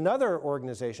through another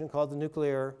organization called the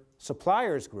Nuclear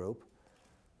Suppliers Group,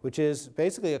 which is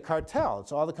basically a cartel.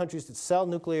 It's all the countries that sell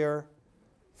nuclear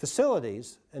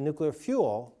facilities and nuclear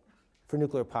fuel for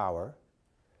nuclear power.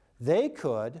 They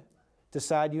could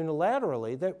decide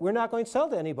unilaterally that we're not going to sell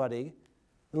to anybody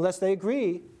unless they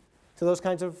agree to those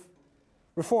kinds of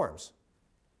reforms.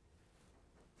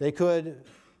 They could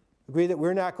agree that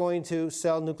we're not going to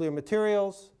sell nuclear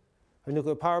materials or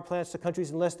nuclear power plants to countries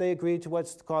unless they agree to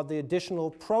what's called the additional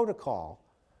protocol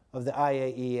of the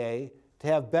IAEA to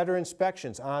have better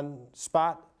inspections, on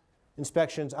spot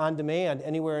inspections on demand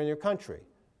anywhere in your country.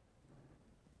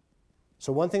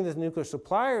 So one thing that the Nuclear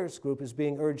Suppliers Group is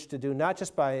being urged to do, not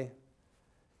just by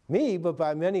me, but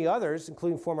by many others,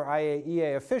 including former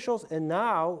IAEA officials, and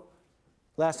now,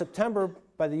 last September,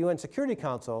 by the UN Security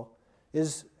Council,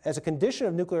 is as a condition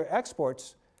of nuclear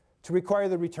exports to require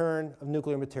the return of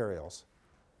nuclear materials.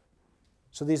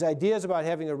 So these ideas about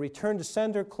having a return to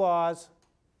sender clause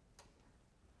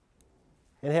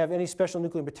and have any special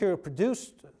nuclear material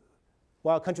produced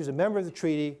while a country is a member of the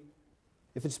treaty,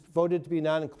 if it's voted to be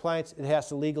non-compliance, it has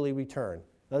to legally return.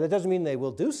 Now that doesn't mean they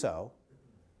will do so,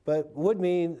 but would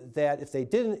mean that if they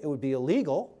didn't, it would be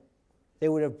illegal. They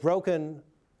would have broken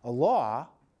a law,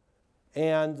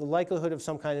 and the likelihood of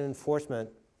some kind of enforcement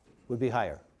would be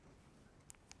higher.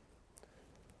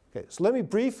 Okay, so let me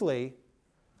briefly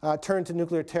turn to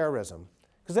nuclear terrorism,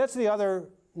 because that's the other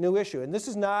new issue. And this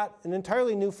is not an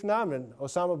entirely new phenomenon.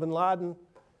 Osama bin Laden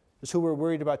is who we're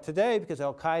worried about today, because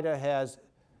al-Qaeda has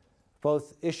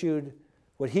both issued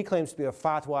what he claims to be a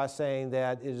fatwa saying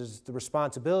that it is the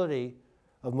responsibility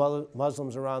of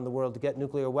Muslims around the world to get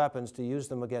nuclear weapons to use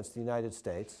them against the United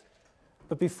States.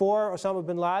 But before Osama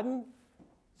bin Laden,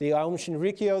 the Aum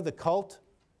Shinrikyo, the cult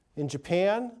in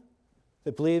Japan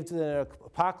that believed that an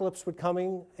apocalypse would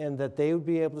coming and that they would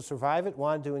be able to survive it,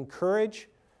 wanted to encourage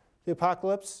the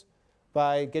apocalypse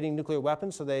by getting nuclear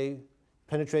weapons, so they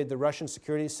penetrated the Russian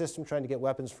security system trying to get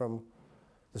weapons from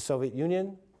the Soviet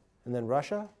Union and then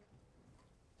Russia.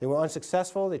 They were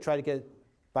unsuccessful. They tried to get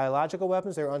biological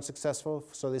weapons. They were unsuccessful,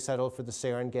 so they settled for the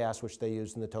sarin gas, which they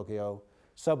used in the Tokyo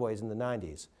subways in the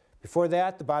 90s. Before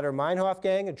that, the Baader-Meinhof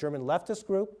Gang, a German leftist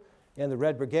group, and the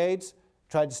Red Brigades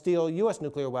tried to steal US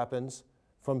nuclear weapons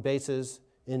from bases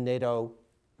in NATO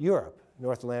Europe,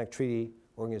 North Atlantic Treaty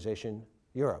Organization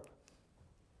Europe.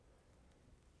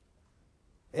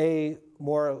 A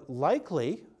more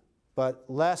likely but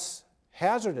less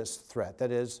hazardous threat,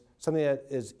 that is, something that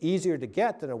is easier to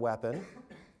get than a weapon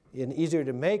and easier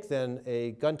to make than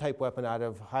a gun-type weapon out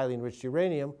of highly enriched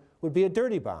uranium, would be a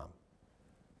dirty bomb.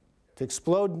 To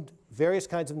explode various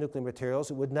kinds of nuclear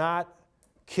materials, it would not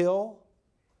kill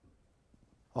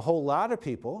a whole lot of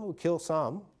people. It would kill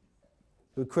some.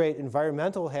 It would create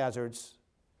environmental hazards.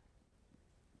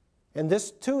 And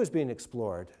this, too, is being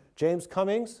explored. James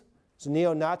Cummings is a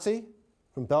neo-Nazi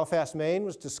from Belfast, Maine,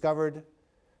 was discovered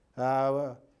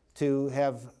to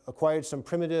have acquired some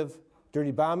primitive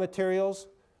dirty bomb materials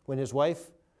when his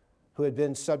wife, who had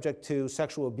been subject to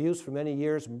sexual abuse for many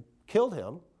years, killed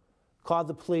him, called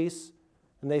the police,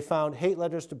 and they found hate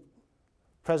letters to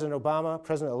President Obama,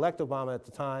 President-elect Obama at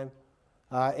the time,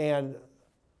 and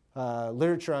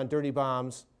literature on dirty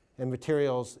bombs and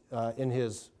materials in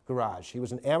his garage. He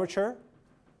was an amateur,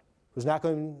 was not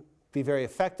going to be very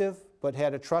effective, but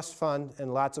had a trust fund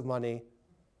and lots of money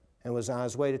and was on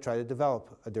his way to try to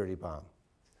develop a dirty bomb.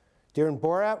 Dhiren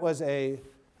Borat was a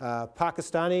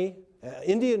Pakistani,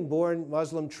 Indian-born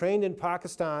Muslim trained in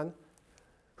Pakistan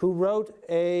who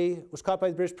was caught by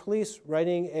the British police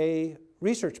writing a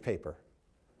research paper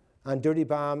on dirty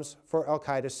bombs for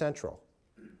Al-Qaeda Central.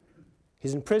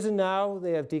 He's in prison now.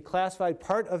 They have declassified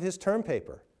part of his term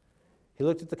paper. He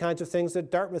looked at the kinds of things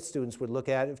that Dartmouth students would look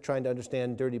at if trying to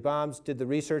understand dirty bombs, did the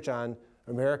research on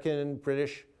American and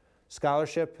British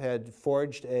scholarship, had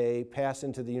forged a pass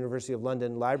into the University of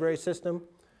London library system,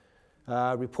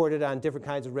 reported on different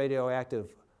kinds of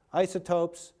radioactive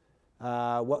isotopes,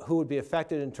 who would be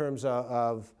affected in terms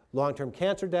of long-term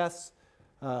cancer deaths.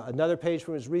 Another page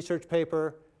from his research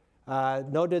paper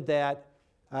noted that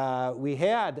we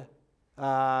had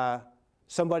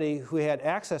somebody who had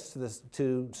access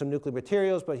to some nuclear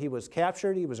materials, but he was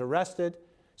captured, he was arrested,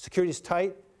 security's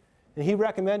tight, and he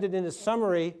recommended in his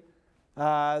summary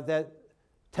that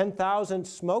 10,000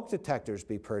 smoke detectors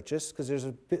be purchased, because there's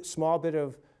a small bit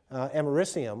of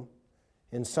americium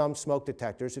in some smoke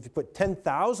detectors. If you put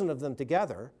 10,000 of them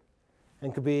together,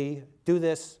 and could do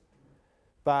this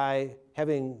by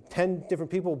having 10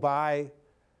 different people buy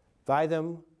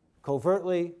them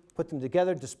covertly, put them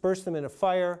together, disperse them in a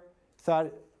fire,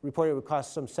 reported it would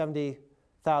cost some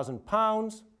 70,000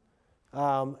 pounds.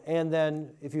 And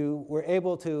then if you were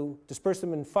able to disperse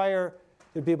them in fire,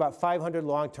 there'd be about 500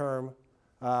 long-term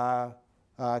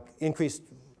increased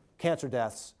cancer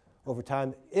deaths over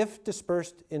time if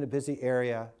dispersed in a busy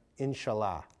area,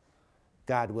 inshallah,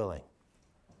 God willing.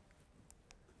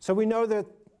 So we know that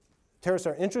terrorists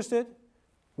are interested.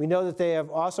 We know that they have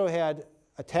also had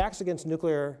attacks against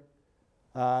nuclear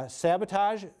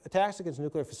sabotage, attacks against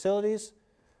nuclear facilities.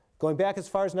 Going back as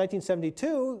far as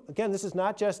 1972, again, this is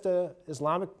not just an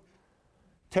Islamic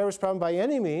terrorist problem by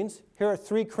any means. Here are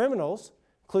 3 criminals,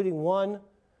 including one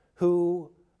who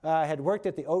had worked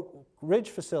at the Oak Ridge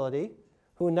facility,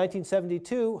 who in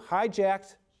 1972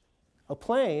 hijacked a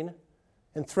plane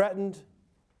and threatened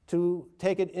to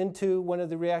take it into one of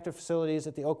the reactor facilities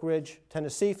at the Oak Ridge,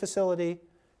 Tennessee facility,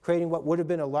 creating what would have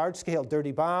been a large-scale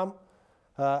dirty bomb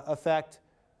effect.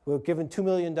 We were given $2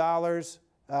 million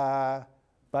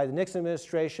by the Nixon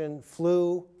administration,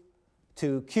 flew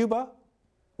to Cuba,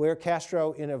 where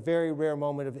Castro, in a very rare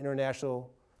moment of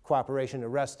international cooperation,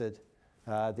 arrested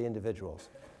the individuals.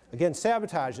 Again,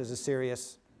 sabotage is a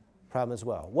serious problem as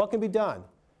well. What can be done?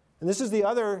 And this is the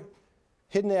other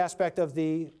hidden aspect of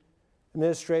the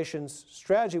administration's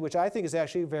strategy, which I think is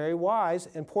actually very wise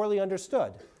and poorly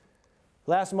understood.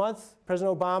 Last month,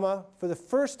 President Obama, for the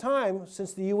first time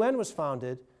since the UN was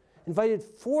founded, invited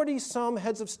 40-some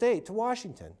heads of state to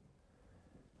Washington.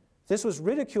 This was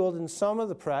ridiculed in some of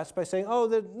the press by saying,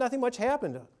 oh, nothing much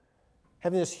happened.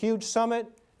 Having this huge summit,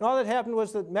 and all that happened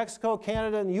was that Mexico,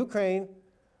 Canada, and Ukraine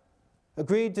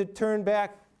agreed to turn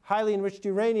back highly enriched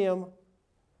uranium,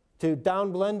 to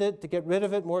downblend it, to get rid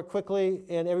of it more quickly,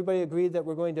 and everybody agreed that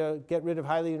we're going to get rid of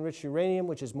highly enriched uranium,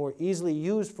 which is more easily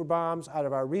used for bombs, out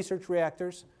of our research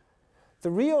reactors. The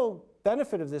real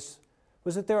benefit of this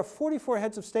was that there are 44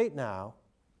 heads of state now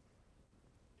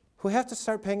who have to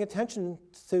start paying attention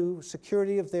to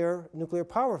security of their nuclear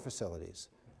power facilities.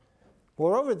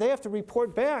 Moreover, they have to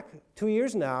report back 2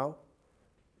 years from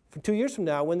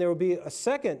now, when there will be a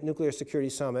second nuclear security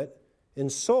summit in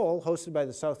Seoul, hosted by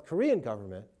the South Korean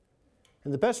government,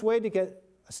 And the best way to get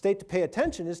a state to pay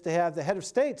attention is to have the head of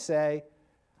state say,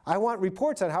 I want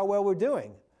reports on how well we're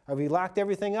doing. Have we locked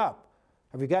everything up?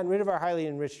 Have we gotten rid of our highly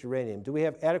enriched uranium? Do we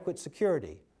have adequate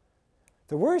security?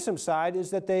 The worrisome side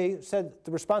is that they said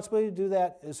the responsibility to do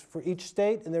that is for each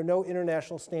state, and there are no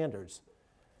international standards.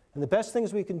 And the best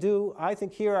things we can do, I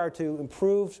think, here are to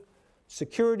improve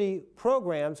security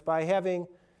programs by having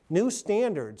new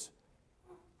standards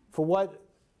for what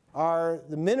are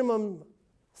the minimum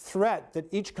threat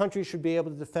that each country should be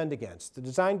able to defend against. The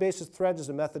design basis threat is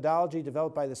a methodology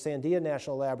developed by the Sandia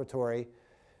National Laboratory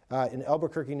in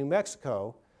Albuquerque, New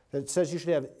Mexico, that says you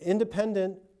should have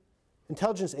independent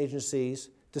intelligence agencies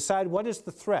decide what is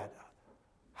the threat,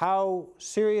 how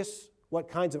serious, what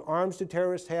kinds of arms do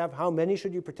terrorists have, how many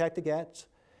should you protect against,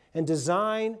 and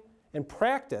design and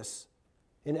practice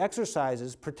in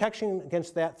exercises protection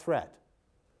against that threat.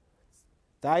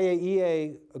 The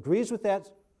IAEA agrees with that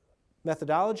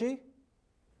methodology.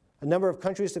 A number of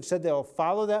countries have said they'll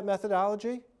follow that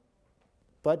methodology.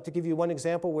 But to give you one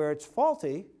example where it's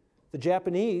faulty, the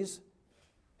Japanese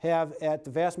have, at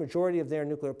the vast majority of their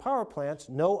nuclear power plants,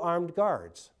 no armed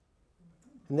guards.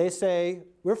 And they say,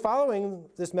 we're following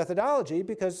this methodology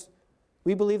because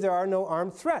we believe there are no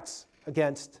armed threats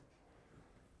against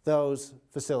those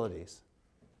facilities.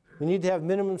 We need to have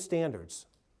minimum standards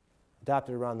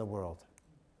adopted around the world.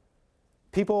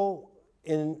 People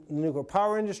in the nuclear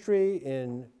power industry,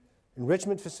 in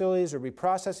enrichment facilities or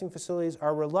reprocessing facilities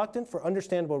are reluctant, for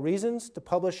understandable reasons, to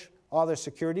publish all their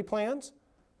security plans,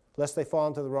 lest they fall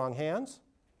into the wrong hands.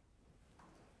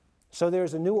 So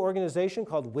there's a new organization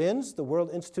called WINS, the World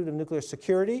Institute of Nuclear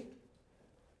Security,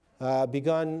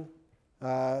 begun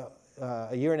a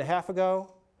year and a half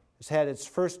ago. It's had its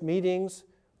first meetings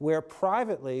where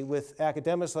privately, with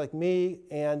academics like me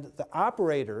and the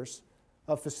operators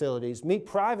of facilities, meet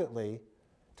privately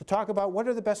to talk about what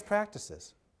are the best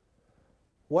practices.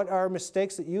 What are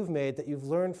mistakes that you've made that you've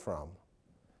learned from?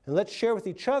 And let's share with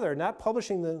each other, not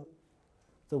publishing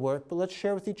the work, but let's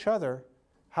share with each other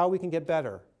how we can get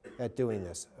better at doing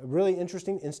this. A really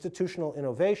interesting institutional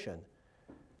innovation.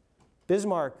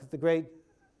 Bismarck, the great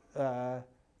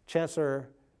chancellor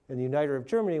and the uniter of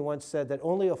Germany, once said that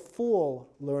only a fool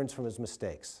learns from his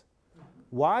mistakes.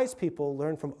 Wise people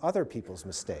learn from other people's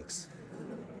mistakes.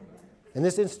 And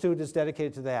this institute is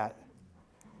dedicated to that.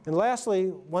 And lastly,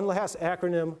 one last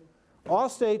acronym, all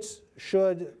states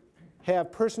should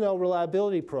have personnel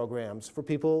reliability programs for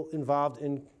people involved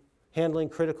in handling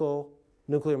critical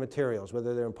nuclear materials,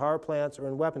 whether they're in power plants or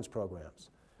in weapons programs.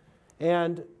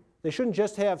 And they shouldn't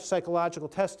just have psychological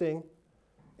testing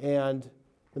and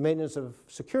the maintenance of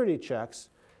security checks.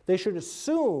 They should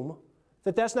assume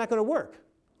that that's not going to work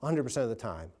 100% of the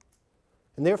time.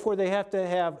 And therefore, they have to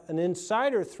have an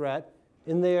insider threat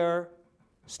in their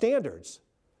standards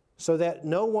so that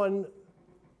no one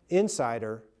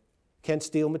insider can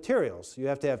steal materials. You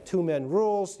have to have two-men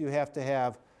rules. You have to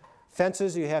have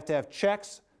fences. You have to have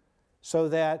checks so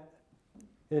that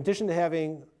in addition to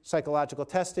having psychological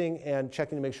testing and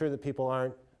checking to make sure that people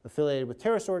aren't affiliated with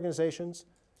terrorist organizations,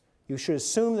 you should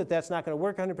assume that that's not going to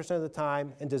work 100% of the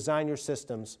time and design your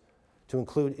systems to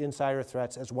include insider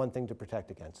threats as one thing to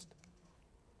protect against.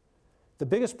 The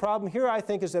biggest problem here, I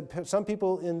think, is that some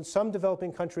people in some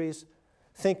developing countries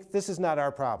think this is not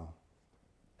our problem.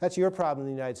 That's your problem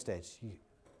in the United States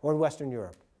or in Western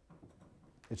Europe.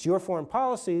 It's your foreign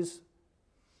policies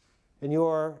and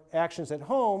your actions at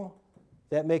home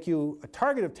that make you a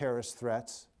target of terrorist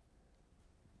threats.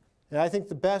 And I think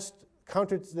the best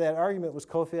counter to that argument was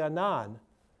Kofi Annan,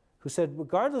 who said,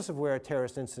 regardless of where a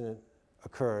terrorist incident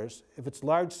occurs, if it's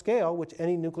large scale, which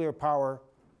any nuclear power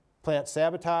plant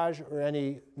sabotage or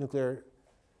any nuclear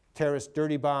terrorist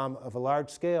dirty bomb of a large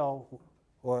scale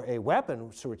or a weapon,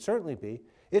 which would certainly be,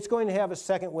 it's going to have a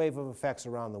second wave of effects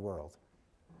around the world.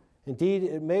 Indeed,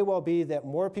 it may well be that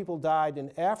more people died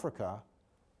in Africa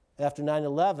after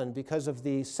 9/11 because of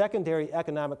the secondary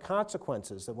economic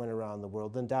consequences that went around the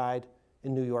world than died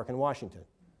in New York and Washington.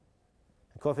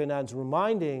 And Kofi Annan's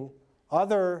reminding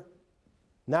other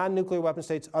non-nuclear weapon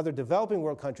states, other developing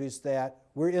world countries, that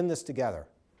we're in this together,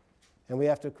 and we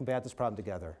have to combat this problem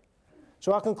together.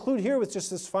 So I'll conclude here with just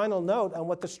this final note on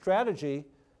what the strategy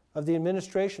of the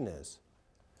administration is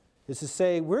to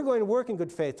say we're going to work in good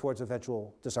faith towards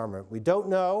eventual disarmament. We don't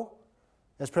know,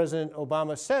 as President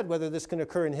Obama said, whether this can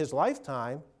occur in his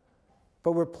lifetime,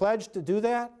 but we're pledged to do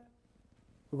that.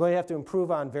 We're going to have to improve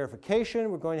on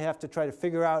verification. We're going to have to try to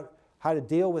figure out how to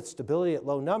deal with stability at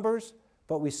low numbers.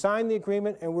 But we signed the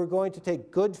agreement, and we're going to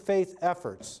take good faith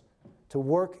efforts to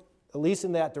work at least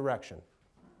in that direction.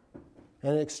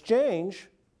 And in exchange,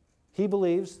 he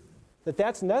believes that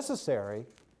that's necessary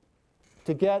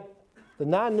to get the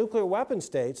non-nuclear weapon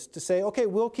states to say, okay,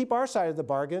 we'll keep our side of the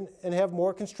bargain and have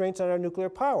more constraints on our nuclear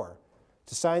power,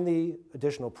 to sign the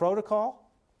additional protocol,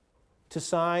 to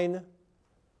sign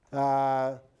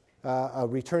a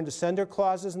return to sender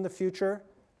clauses in the future,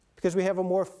 because we have a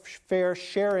more fair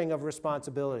sharing of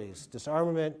responsibilities.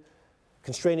 Disarmament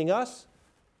constraining us,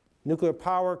 nuclear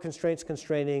power constraints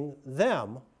constraining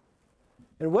them.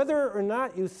 And whether or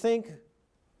not you think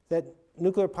that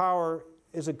nuclear power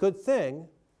is a good thing,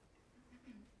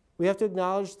 we have to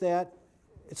acknowledge that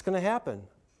it's going to happen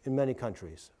in many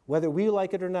countries, whether we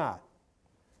like it or not.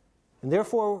 And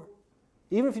therefore,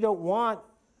 even if you don't want,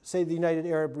 say, the United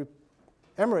Arab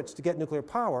Emirates to get nuclear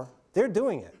power, they're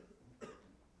doing it.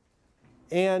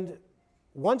 And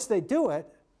once they do it,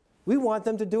 we want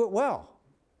them to do it well.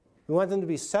 We want them to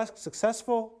be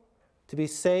successful, to be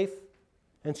safe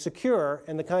and secure,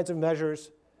 and the kinds of measures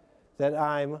that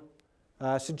I'm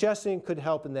suggesting could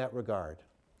help in that regard.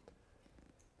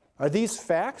 Are these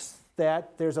facts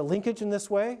that there's a linkage in this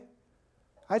way?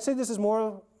 I'd say this is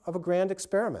more of a grand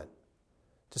experiment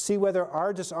to see whether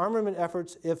our disarmament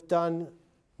efforts, if done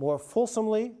more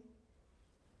fulsomely,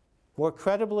 more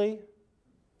credibly,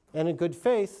 and in good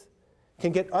faith,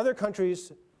 can get other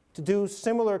countries to do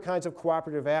similar kinds of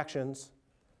cooperative actions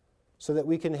so that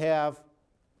we can have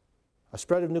a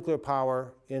spread of nuclear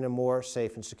power in a more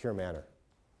safe and secure manner.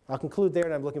 I'll conclude there,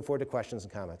 and I'm looking forward to questions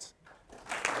and comments.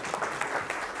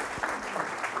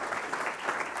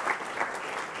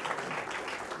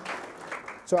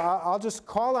 So I'll just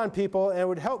call on people, and it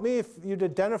would help me if you'd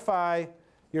identify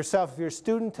yourself. If you're a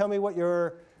student, tell me what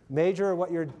your major,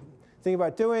 what you're thinking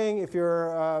about doing. If you're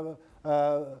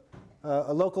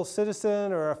a local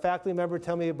citizen or a faculty member,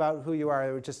 tell me about who you are.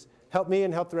 It would just help me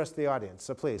and help the rest of the audience.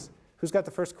 So please, who's got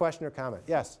the first question or comment?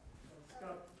 Yes?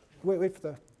 Scott. Wait for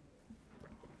the...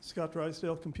 Scott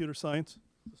Drysdale, Computer Science.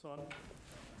 Is this on?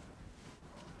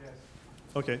 Yes.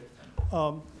 Okay.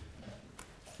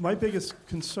 My biggest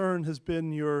concern has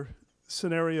been your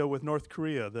scenario with North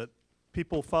Korea, that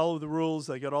people follow the rules,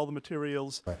 they get all the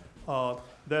materials, right.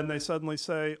 Then they suddenly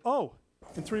say, oh,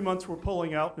 in 3 months we're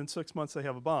pulling out, and in 6 months they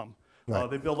have a bomb. Right.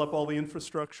 They build up all the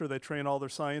infrastructure, they train all their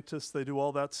scientists, they do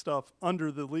all that stuff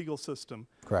under the legal system.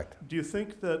 Correct. Do you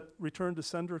think that return to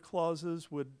sender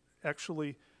clauses would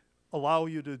actually allow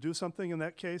you to do something in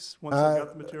that case once they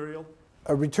got the material?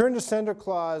 A return to sender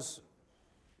clause,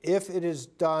 if it is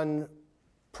done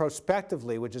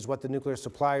prospectively, which is what the Nuclear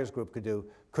Suppliers Group could do,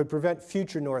 could prevent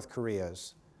future North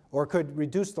Koreas, or could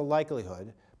reduce the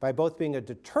likelihood by both being a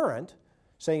deterrent,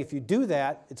 saying if you do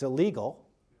that, it's illegal,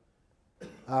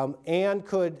 and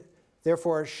could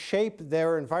therefore shape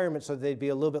their environment so they'd be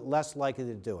a little bit less likely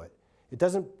to do it. It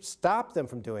doesn't stop them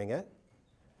from doing it,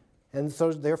 and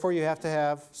so therefore you have to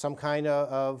have some kind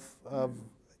of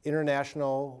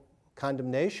international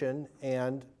condemnation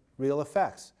and real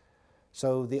effects.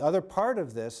 So the other part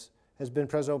of this has been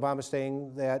President Obama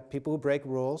saying that people who break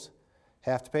rules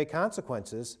have to pay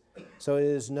consequences. So it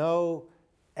is no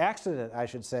accident, I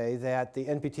should say, that the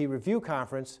NPT Review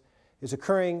Conference is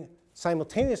occurring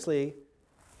simultaneously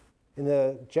in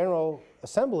the General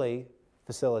Assembly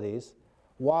facilities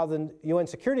while the UN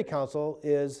Security Council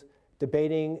is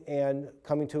debating and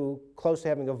coming to close to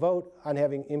having a vote on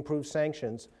having improved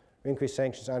sanctions or increased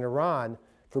sanctions on Iran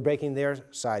for breaking their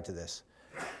side to this.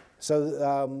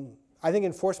 So I think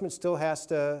enforcement still has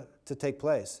to take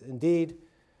place. Indeed,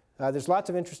 there's lots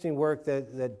of interesting work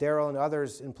that Darrell and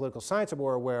others in political science are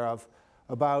more aware of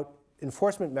about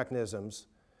enforcement mechanisms.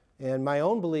 And my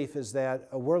own belief is that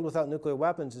a world without nuclear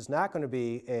weapons is not going to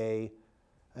be an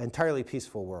entirely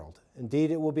peaceful world. Indeed,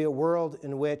 it will be a world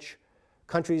in which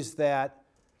countries that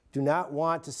do not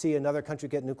want to see another country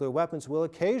get nuclear weapons will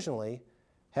occasionally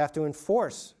have to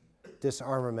enforce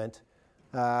disarmament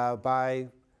by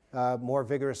more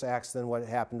vigorous acts than what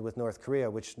happened with North Korea,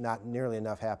 which not nearly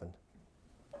enough happened.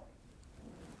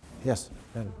 Yes,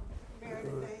 madam.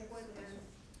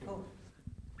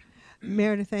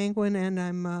 Meredith Angwin, and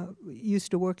I'm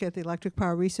used to work at the Electric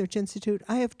Power Research Institute.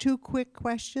 I have two quick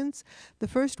questions. The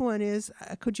first one is,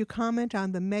 could you comment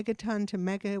on the megaton to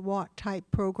megawatt type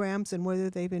programs and whether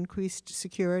they've increased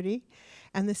security?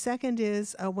 And the second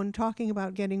is, when talking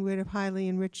about getting rid of highly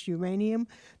enriched uranium,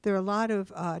 there are a lot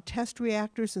of test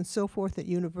reactors and so forth at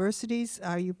universities.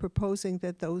 Are you proposing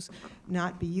that those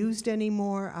not be used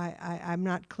anymore? I'm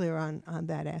not clear on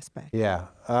that aspect. Yeah.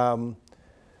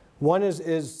 One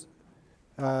is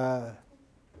the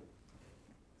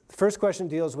first question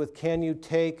deals with, can you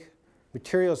take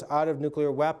materials out of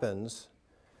nuclear weapons,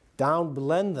 down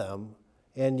blend them,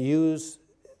 and use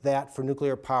that for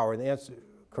nuclear power? And the answer,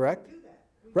 correct? We do that.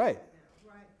 Right.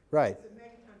 Right. Right. It's a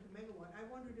megaton to megawatt.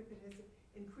 I wondered if it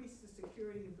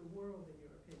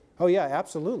Oh yeah,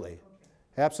 absolutely.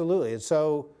 Absolutely. And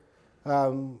so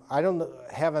I don't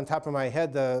have on top of my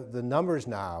head the numbers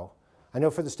now. I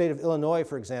know for the state of Illinois,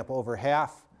 for example, over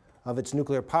half of its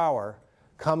nuclear power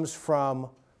comes from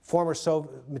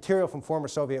material from former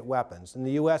Soviet weapons. In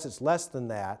the US, it's less than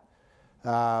that,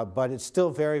 but it's still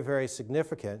very, very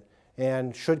significant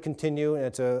and should continue, and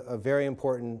it's a very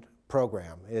important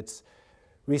program. It's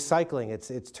recycling.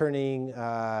 It's turning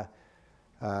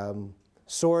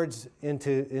swords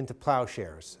into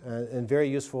plowshares, and very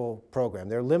useful program.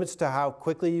 There are limits to how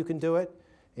quickly you can do it,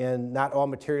 and not all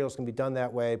materials can be done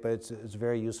that way, but it's a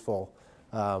very useful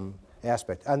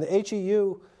aspect. On the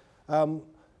HEU,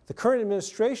 the current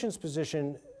administration's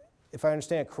position, if I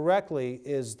understand correctly,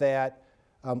 is that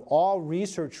all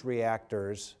research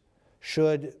reactors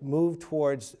should move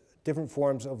towards different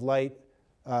forms of lightly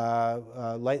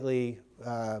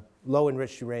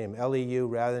low-enriched uranium, LEU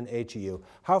rather than HEU.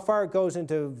 How far it goes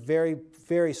into very,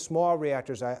 very small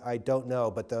reactors, I don't know,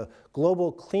 but the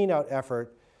global clean-out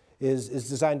effort is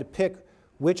designed to pick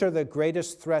which are the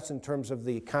greatest threats in terms of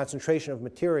the concentration of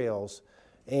materials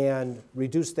and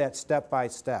reduce that step by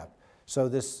step. So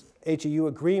this HEU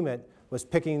agreement was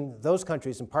picking those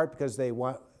countries in part because they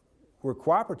were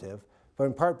cooperative, but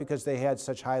in part because they had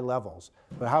such high levels.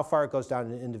 But how far it goes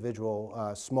down in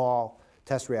individual small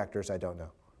test reactors, I don't know.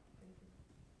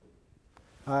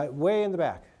 Way in the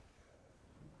back.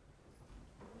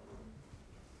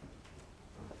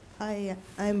 Hi,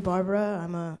 I'm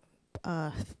Barbara.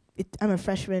 I'm a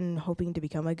freshman hoping to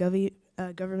become a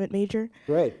government major.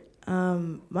 Great.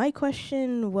 My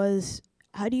question was,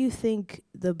 how do you think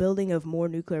the building of more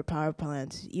nuclear power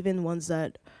plants, even ones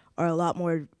that are a lot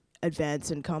more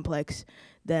advanced and complex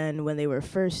than when they were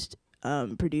first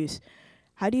produced,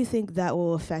 how do you think that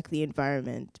will affect the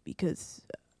environment? Because,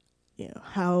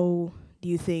 how do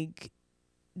you think,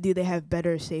 do they have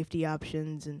better safety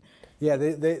options? And yeah,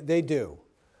 they do.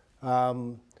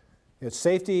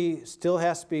 Safety still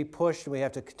has to be pushed, and we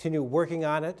have to continue working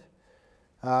on it.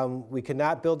 We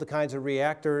cannot build the kinds of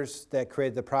reactors that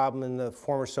created the problem in the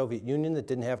former Soviet Union that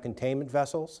didn't have containment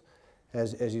vessels,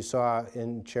 as you saw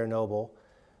in Chernobyl.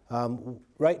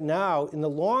 Right now, in the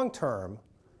long term,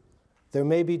 there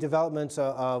may be developments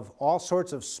of all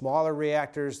sorts of smaller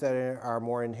reactors that are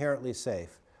more inherently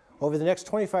safe. Over the next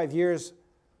 25 years,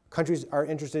 countries are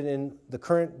interested in the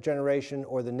current generation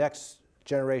or the next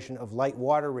generation of light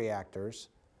water reactors,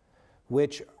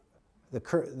 which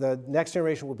the next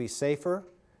generation will be safer.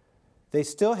 They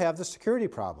still have the security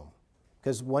problem,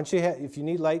 because if you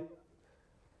need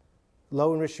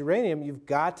low enriched uranium, you've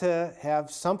got to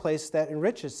have some place that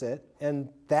enriches it, and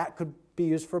that could be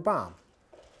used for a bomb.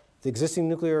 The existing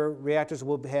nuclear reactors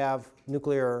will have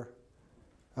nuclear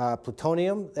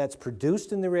plutonium that's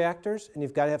produced in the reactors, and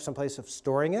you've got to have some place of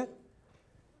storing it,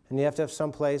 and you have to have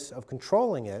some place of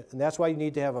controlling it, and that's why you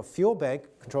need to have a fuel bank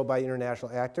controlled by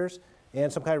international actors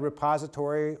and some kind of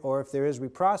repository, or if there is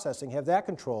reprocessing, have that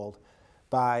controlled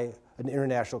by an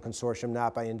international consortium,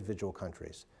 not by individual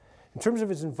countries. In terms of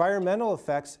its environmental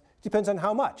effects, it depends on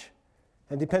how much,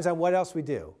 and depends on what else we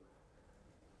do.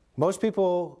 Most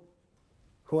people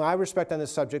who I respect on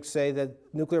this subject say that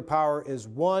nuclear power is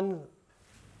one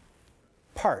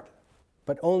part,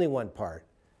 but only one part.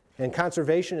 And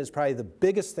conservation is probably the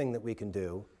biggest thing that we can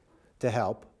do to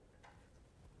help.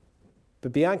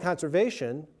 But beyond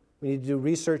conservation, we need to do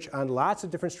research on lots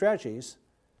of different strategies,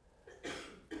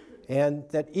 and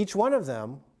that each one of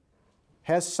them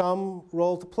has some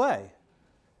role to play.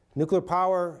 Nuclear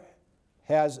power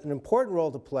has an important role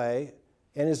to play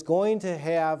and is going to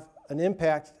have an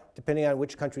impact depending on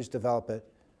which countries develop it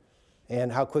and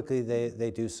how quickly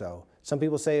they do so. Some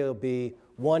people say it'll be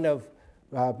one of,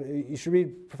 you should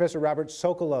read Professor Robert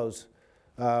Sokolow's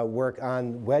work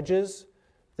on wedges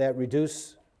that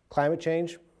reduce climate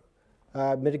change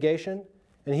mitigation.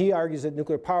 And he argues that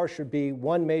nuclear power should be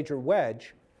one major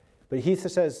wedge, but he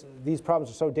says these problems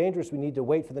are so dangerous we need to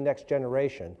wait for the next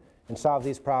generation and solve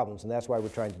these problems, and that's why we're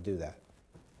trying to do that.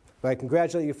 But I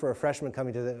congratulate you for a freshman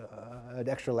coming to an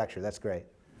extra lecture. That's great.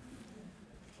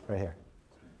 Right here.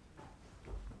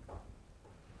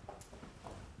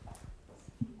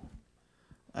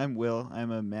 I'm Will.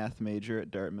 I'm a math major at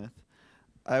Dartmouth.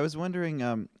 I was wondering,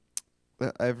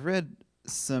 I've read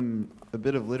a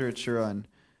bit of literature on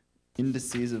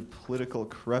indices of political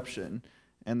corruption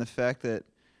and the fact that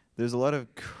there's a lot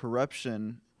of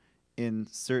corruption in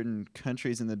certain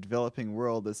countries in the developing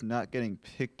world that's not getting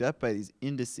picked up by these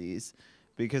indices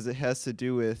because it has to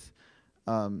do with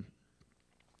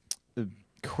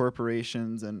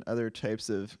corporations and other types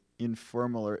of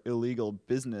informal or illegal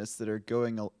business that are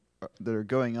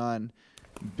going on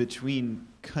between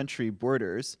country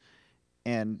borders.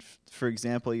 And for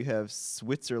example, you have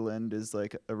Switzerland is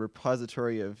like a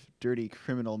repository of dirty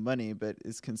criminal money, but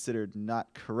is considered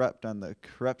not corrupt on the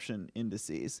corruption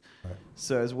indices. Right.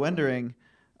 So I was wondering,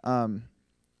 I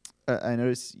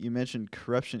noticed you mentioned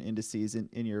corruption indices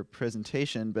in your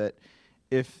presentation, but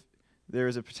if there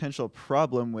is a potential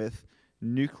problem with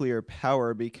nuclear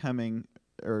power becoming,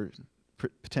 or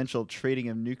potential trading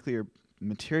of nuclear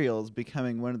materials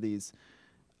becoming one of these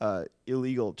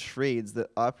illegal trades that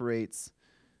operates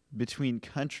between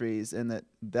countries, and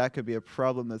that could be a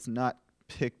problem that's not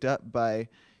picked up by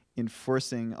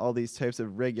enforcing all these types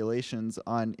of regulations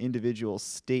on individual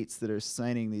states that are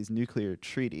signing these nuclear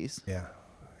treaties. Yeah,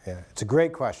 it's a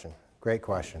great question, great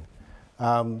question.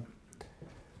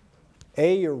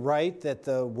 You're right that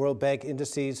the World Bank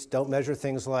indices don't measure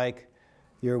things like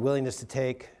your willingness to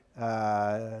take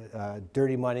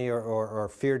dirty money or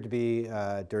feared to be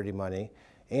dirty money,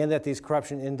 and that this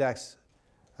corruption index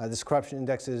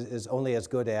is only as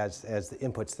good as the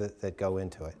inputs that go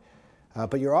into it.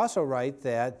 But you're also right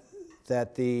that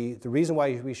the reason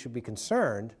why we should be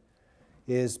concerned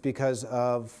is because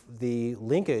of the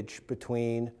linkage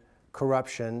between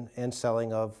corruption and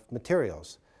selling of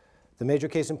materials. The major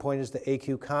case in point is the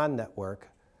AQ Khan network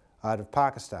out of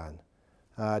Pakistan.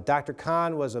 Dr.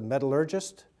 Khan was a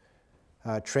metallurgist,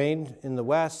 trained in the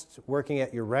West, working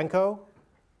at Urenco,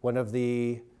 one of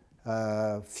the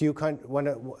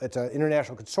it's an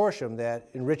international consortium that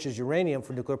enriches uranium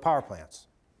for nuclear power plants.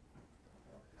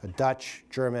 A Dutch,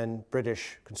 German,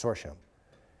 British consortium.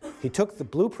 He took the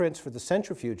blueprints for the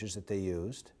centrifuges that they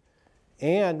used,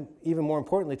 and even more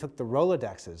importantly, took the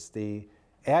Rolodexes, the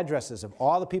addresses of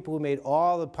all the people who made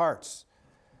all the parts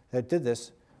that did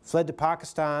this, fled to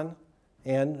Pakistan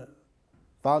and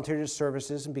volunteered his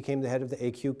services and became the head of the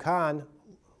AQ Khan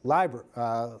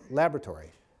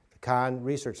laboratory, the Khan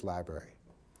Research Library.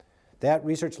 That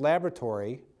research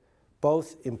laboratory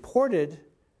both imported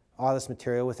all this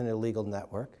material with an illegal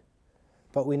network,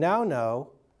 but we now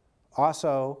know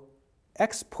also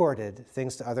exported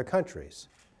things to other countries.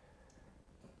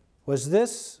 Was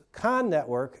this Khan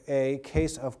network a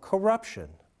case of corruption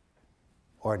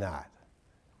or not?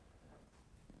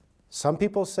 Some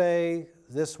people say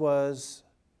this was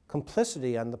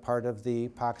complicity on the part of the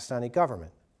Pakistani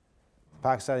government. The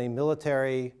Pakistani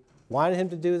military wanted him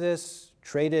to do this,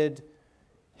 traded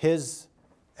his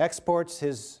exports,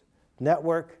 his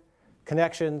network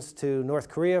connections to North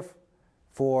Korea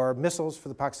for missiles for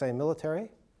the Pakistani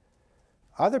military.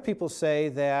 Other people say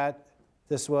that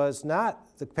this was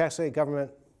not, the Pakistani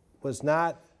government was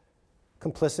not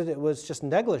complicit, it was just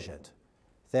negligent.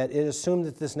 That it assumed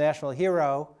that this national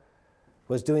hero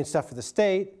was doing stuff for the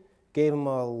state, gave him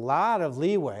a lot of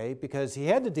leeway because he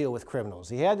had to deal with criminals.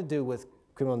 He had to deal with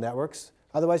criminal networks,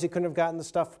 otherwise he couldn't have gotten the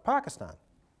stuff for Pakistan.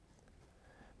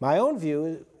 My own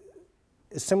view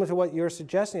is similar to what you're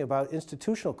suggesting about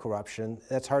institutional corruption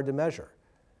that's hard to measure.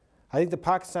 I think the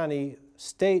Pakistani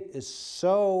state is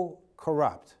so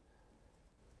corrupt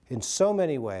in so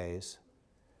many ways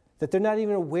that they're not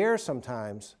even aware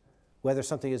sometimes whether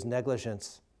something is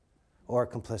negligence or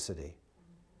complicity.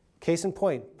 Case in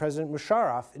point, President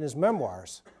Musharraf, in his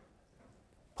memoirs,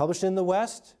 published in the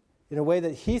West in a way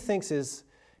that he thinks is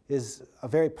a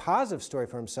very positive story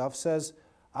for himself, says,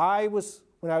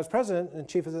 when I was president and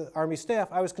chief of the Army staff,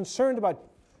 I was concerned about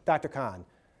Dr. Khan.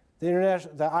 The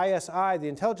ISI, the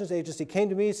intelligence agency, came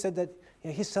to me and said that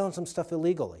he's selling some stuff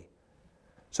illegally.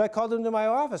 So I called him to my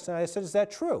office and I said, is that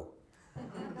true?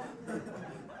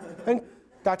 And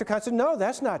Dr. Khan said, no,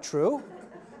 that's not true.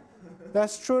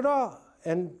 That's true at all.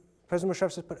 And President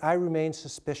Musharraf said, but I remain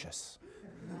suspicious.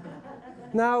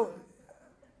 Now,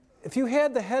 if you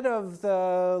had the head of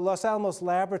the Los Alamos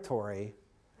laboratory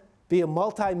be a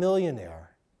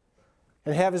multimillionaire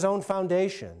and have his own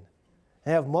foundation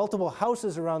and have multiple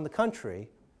houses around the country,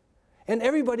 and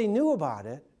everybody knew about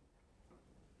it,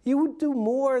 you would do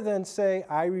more than say,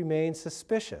 I remain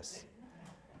suspicious.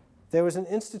 There was an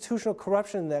institutional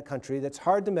corruption in that country that's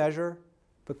hard to measure,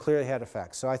 but clearly had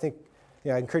effects. So I think,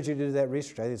 I encourage you to do that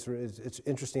research. I think it's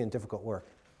interesting and difficult work.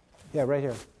 Yeah, right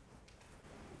here.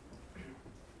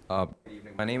 Good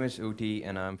evening. My name is Uti,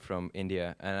 and I'm from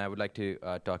India. And I would like to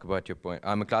talk about your point.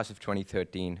 I'm a class of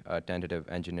 2013 tentative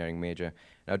engineering major.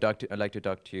 And I'd like to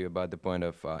talk to you about the point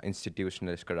of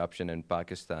institutionalist corruption in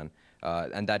Pakistan.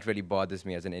 And that really bothers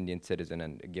me as an Indian citizen,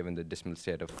 and given the dismal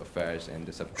state of affairs in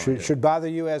the subcontinent. Should bother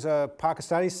you as a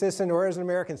Pakistani citizen or as an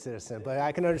American citizen, but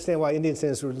I can understand why Indian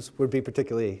citizens would be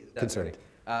particularly concerned.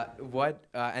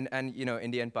 You know,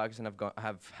 India and Pakistan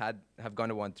have gone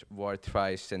to war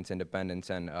thrice since independence,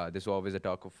 and there's always a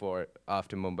talk of war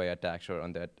after Mumbai attacks or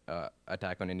on that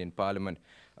attack on Indian Parliament.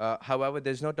 However,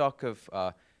 there's no talk of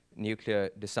nuclear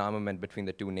disarmament between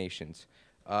the two nations.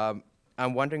 I'm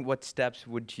wondering what steps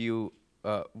would you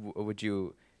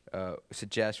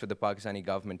suggest for the Pakistani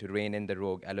government to rein in the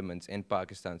rogue elements in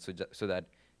Pakistan, so that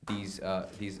these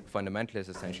fundamentalists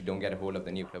essentially don't get a hold of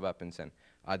the nuclear weapons and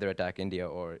either attack India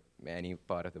or any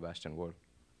part of the Western world?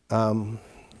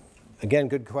 Again,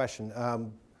 good question.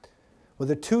 Well,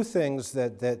 there are two things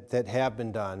that have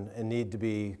been done and need to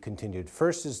be continued.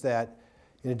 First is that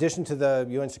in addition to the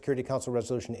UN Security Council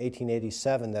Resolution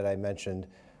 1887 that I mentioned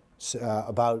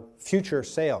about future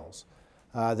sales,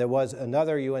 there was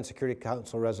another UN Security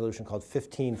Council resolution called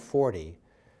 1540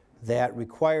 that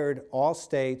required all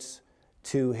states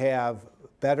to have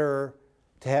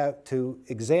to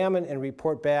examine and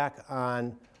report back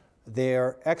on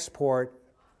their export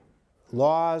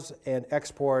laws and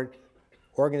export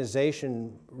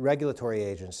organization regulatory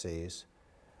agencies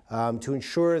to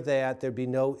ensure that there'd be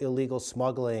no illegal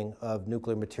smuggling of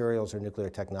nuclear materials or nuclear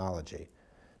technology.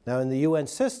 Now, in the UN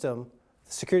system,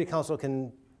 the Security Council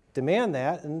can demand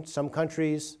that, and some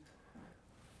countries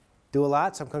do a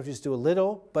lot, some countries do a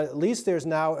little, but at least there's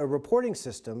now a reporting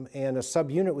system and a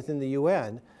subunit within the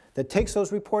UN that takes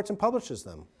those reports and publishes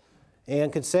them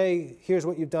and can say, here's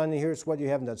what you've done and here's what you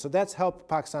haven't done. So that's helped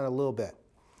Pakistan a little bit.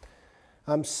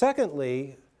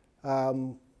 Secondly,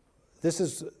 this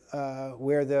is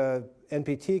where the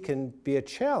NPT can be a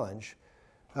challenge.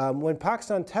 When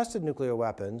Pakistan tested nuclear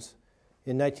weapons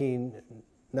in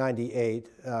 1998,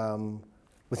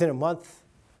 within a month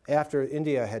after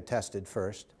India had tested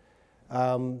first,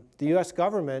 the US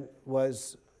government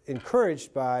was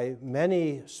encouraged by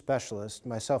many specialists,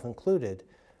 myself included,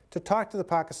 to talk to the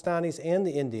Pakistanis and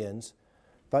the Indians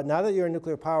about, now that you're a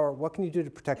nuclear power, what can you do to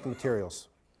protect the materials?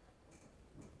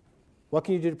 What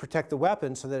can you do to protect the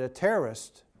weapons so that a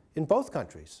terrorist in both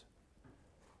countries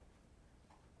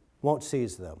won't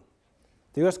seize them?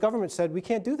 The US government said, we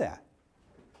can't do that.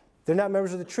 They're not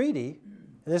members of the treaty,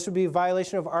 and this would be a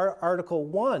violation of our Article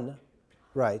 1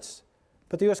 rights.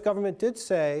 But the US government did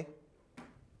say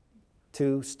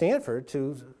to Stanford,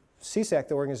 to CSAC,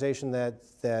 the organization that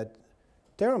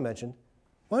Darryl mentioned,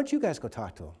 why don't you guys go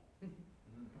talk to them?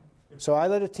 So I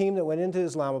led a team that went into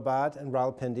Islamabad and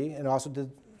Rawalpindi and also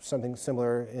did something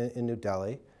similar in New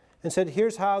Delhi and said,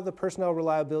 here's how the personnel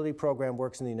reliability program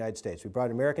works in the United States. We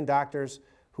brought American doctors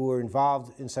who were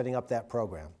involved in setting up that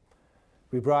program.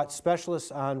 We brought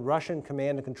specialists on Russian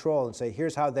command and control and say,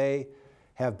 here's how they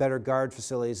have better guard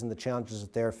facilities and the challenges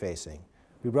that they're facing.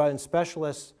 We brought in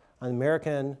specialists on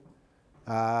American,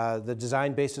 the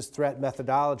design basis threat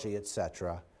methodology, et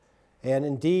cetera. And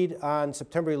indeed, on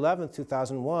September 11th,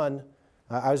 2001,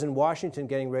 I was in Washington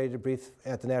getting ready to brief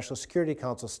at the National Security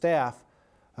Council staff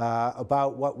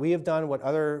about what we have done, what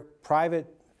other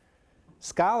private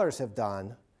scholars have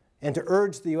done, and to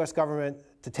urge the US government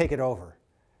to take it over,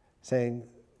 saying,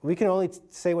 we can only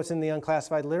say what's in the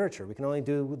unclassified literature. We can only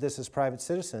do this as private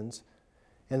citizens.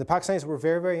 And the Pakistanis were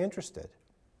very, very interested.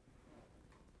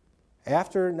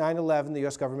 After 9/11, the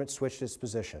US government switched its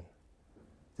position.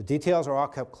 The details are all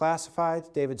kept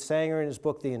classified. David Sanger, in his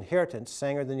book, The Inheritance,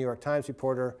 Sanger, the New York Times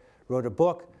reporter, wrote a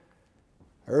book.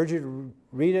 I urge you to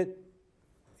read it.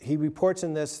 He reports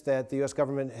in this that the US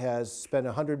government has spent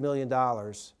 $100 million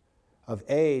of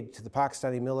aid to the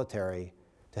Pakistani military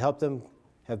to help them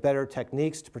have better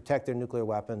techniques to protect their nuclear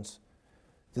weapons.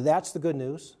 That's the good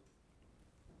news,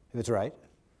 if it's right.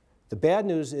 The bad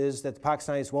news is that the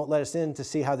Pakistanis won't let us in to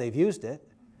see how they've used it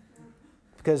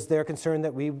because they're concerned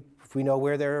that if we know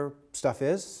where their stuff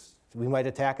is, we might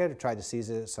attack it or try to seize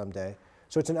it someday.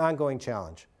 So it's an ongoing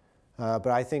challenge. But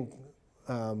I think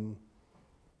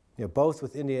both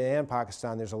with India and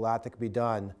Pakistan, there's a lot that could be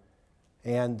done.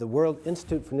 And the World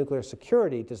Institute for Nuclear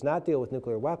Security does not deal with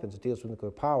nuclear weapons, it deals with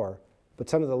nuclear power. But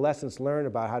some of the lessons learned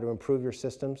about how to improve your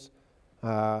systems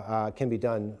can be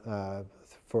done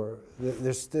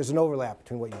there's an overlap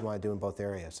between what you want to do in both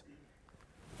areas.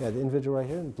 Yeah, the individual right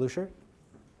here in the blue shirt.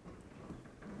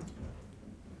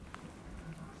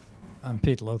 I'm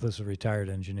Pete Lothus, a retired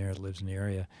engineer that lives in the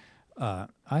area. I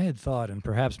had thought, and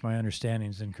perhaps my understanding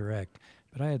is incorrect,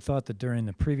 but I had thought that during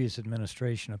the previous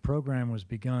administration a program was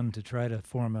begun to try to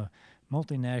form a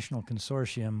multinational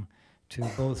consortium to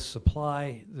both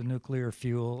supply the nuclear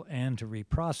fuel and to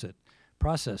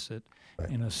process it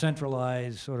in a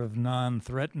centralized, sort of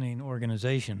non-threatening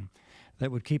organization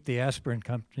that would keep the aspirant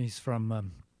companies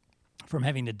from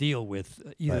having to deal with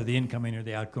either the incoming or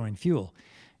the outgoing fuel.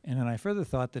 And then I further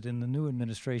thought that in the new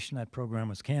administration that program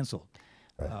was canceled.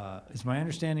 Is my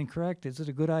understanding correct? Is it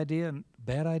a good idea and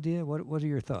bad idea? What are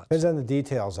your thoughts? Depends on the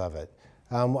details of it.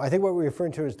 I think what we're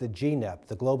referring to is the GNEP,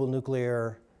 the Global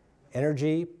Nuclear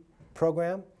Energy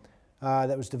Program,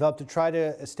 that was developed to try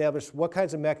to establish what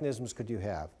kinds of mechanisms could you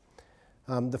have.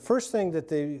 The first thing that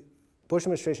the Bush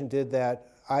administration did that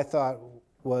I thought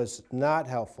was not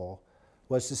helpful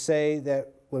was to say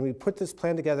that when we put this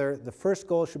plan together, the first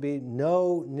goal should be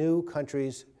no new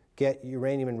countries get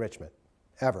uranium enrichment,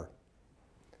 ever.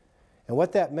 And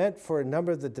what that meant for a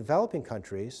number of the developing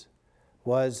countries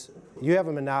was you have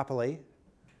a monopoly,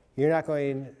 you're not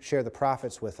going to share the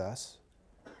profits with us.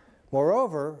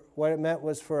 Moreover, what it meant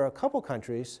was for a couple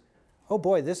countries, oh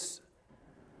boy, this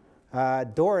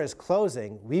door is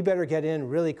closing, we better get in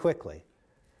really quickly.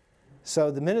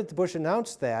 So the minute the Bush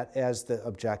announced that as the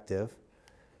objective,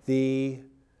 the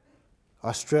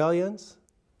Australians,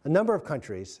 a number of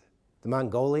countries, the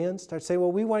Mongolians start saying,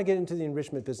 well, we want to get into the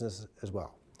enrichment business as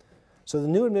well. So the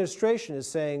new administration is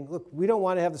saying, look, we don't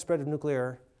want to have the spread of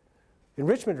nuclear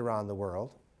enrichment around the world,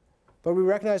 but we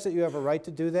recognize that you have a right to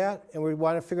do that, and we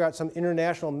want to figure out some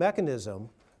international mechanism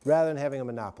rather than having a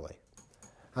monopoly.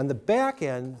 On the back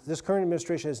end, this current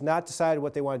administration has not decided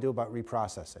what they want to do about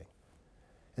reprocessing.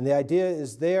 And the idea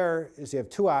is you have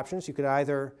two options. You could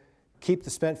either keep the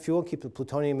spent fuel, keep the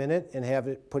plutonium in it, and have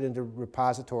it put into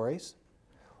repositories,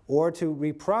 or to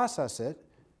reprocess it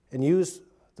and use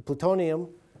the plutonium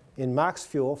in MOX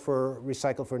fuel for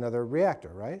recycle for another reactor,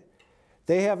 right?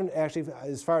 They haven't actually,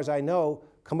 as far as I know,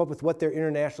 come up with what their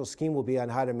international scheme will be on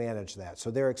how to manage that. So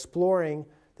they're exploring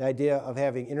the idea of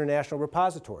having international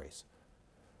repositories.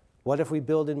 What if we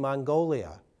build in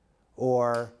Mongolia,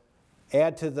 or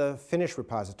add to the Finnish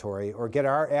repository, or get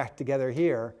our act together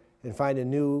here and find a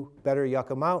new, better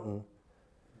Yucca Mountain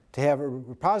to have a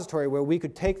repository where we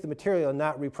could take the material and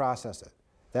not reprocess it.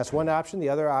 That's one option. The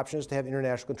other option is to have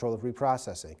international control of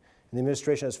reprocessing. In the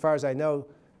administration, as far as I know,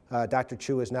 Dr.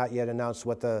 Chu has not yet announced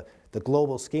what the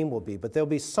global scheme will be, but there'll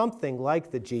be something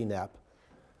like the GNEP,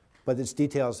 but its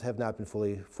details have not been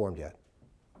fully formed yet.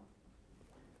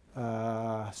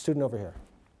 Student over here.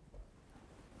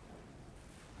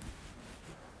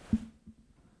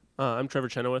 I'm Trevor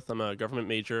Chenoweth. I'm a government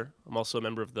major. I'm also a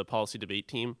member of the policy debate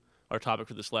team. Our topic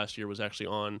for this last year was actually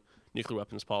on nuclear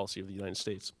weapons policy of the United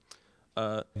States.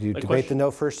 Did you debate the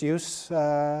no first use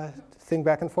thing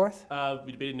back and forth?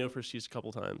 We debated no first use a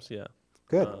couple times, yeah.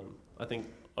 Good. I think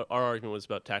our argument was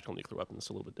about tactical nuclear weapons,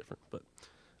 a little bit different.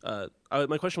 But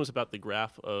my question was about the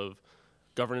graph of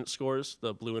governance scores,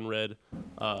 the blue and red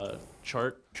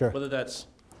chart. Sure. Whether that's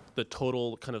the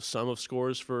total kind of sum of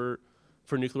scores for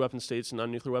nuclear weapon states and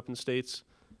non-nuclear weapon states.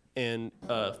 And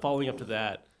following up to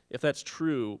that, if that's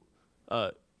true,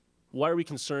 why are we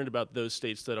concerned about those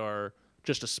states that are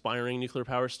just aspiring nuclear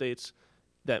power states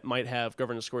that might have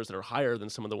governance scores that are higher than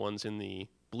some of the ones in the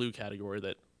blue category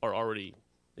that are already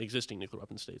existing nuclear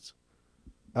weapon states?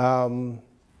 We're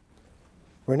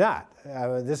not.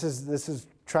 This is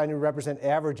trying to represent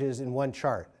averages in one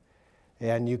chart.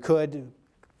 And you could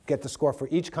get the score for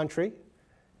each country.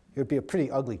 It would be a pretty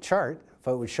ugly chart,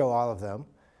 but it would show all of them.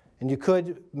 And you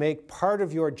could make part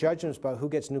of your judgments about who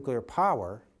gets nuclear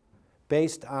power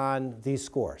based on these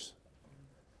scores.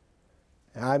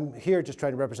 And I'm here just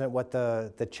trying to represent what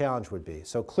the challenge would be.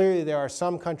 So clearly there are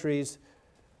some countries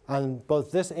on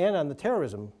both this and on the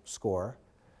terrorism score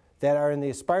that are in the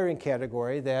aspiring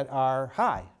category that are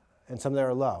high, and some that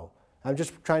are low. I'm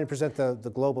just trying to present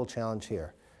the global challenge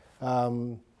here.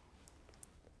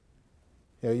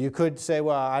 You could say,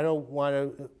 well, I don't want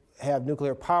to have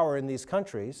nuclear power in these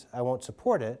countries. I won't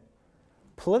support it.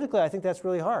 Politically, I think that's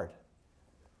really hard.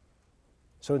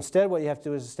 So instead, what you have to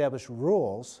do is establish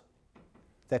rules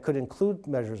that could include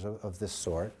measures of this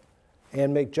sort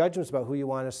and make judgments about who you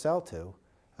want to sell to.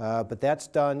 But that's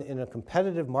done in a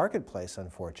competitive marketplace,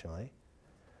 unfortunately,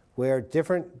 where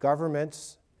different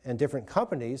governments and different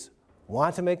companies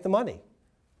want to make the money.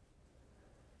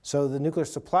 So the nuclear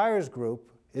suppliers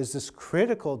group is this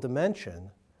critical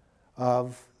dimension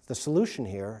of the solution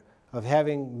here, of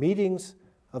having meetings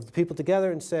of the people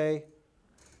together and say,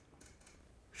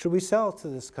 should we sell to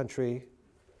this country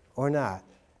or not?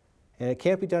 And it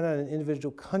can't be done on an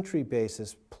individual country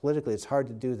basis politically. It's hard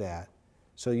to do that.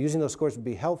 So using those scores would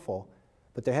be helpful,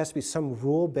 but there has to be some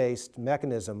rule-based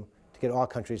mechanism to get all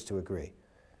countries to agree.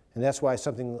 And that's why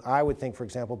something I would think, for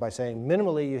example, by saying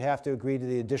minimally you have to agree to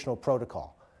the additional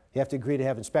protocol. You have to agree to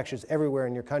have inspections everywhere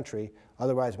in your country,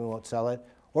 otherwise we won't sell it,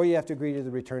 or you have to agree to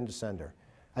the return to sender.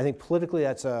 I think politically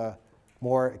that's a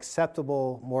more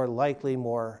acceptable, more likely,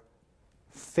 more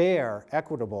fair,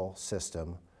 equitable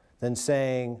system than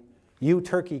saying you,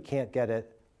 Turkey, can't get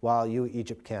it while you,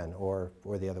 Egypt, can, or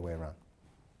the other way around.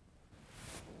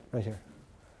 Right here.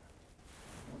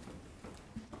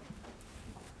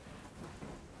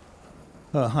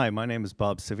 Hi, my name is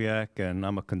Bob Siviak, and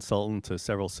I'm a consultant to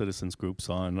several citizens groups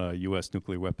on U.S.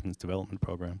 nuclear weapons development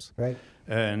programs. Right.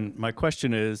 And my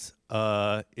question is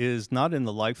not in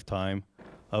the lifetime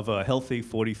of a healthy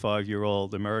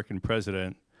 45-year-old American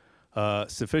president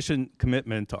sufficient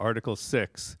commitment to Article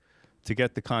 6 to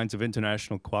get the kinds of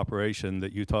international cooperation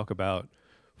that you talk about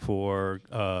for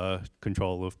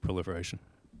control of proliferation?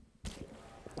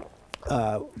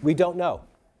 We don't know.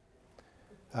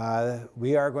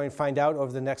 We are going to find out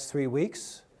over the next 3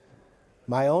 weeks.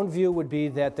 My own view would be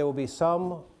that there will be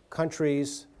some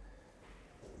countries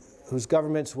whose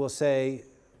governments will say,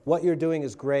 what you're doing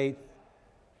is great,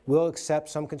 we'll accept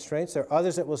some constraints. There are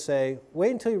others that will say,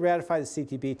 wait until you ratify the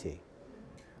CTBT.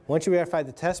 Once you ratify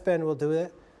the test ban, we'll do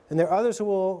it. And there are others who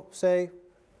will say,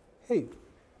 hey,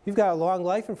 you've got a long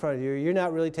life in front of you, you're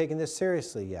not really taking this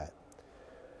seriously yet.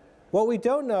 What we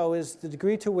don't know is the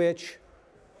degree to which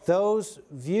those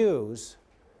views,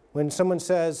 when someone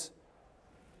says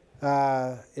in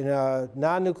a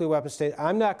non-nuclear weapon state,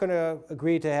 I'm not going to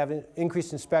agree to have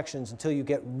increased inspections until you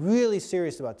get really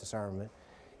serious about disarmament,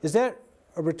 is that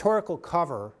a rhetorical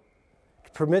cover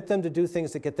to permit them to do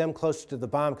things that get them closer to the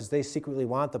bomb because they secretly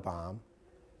want the bomb?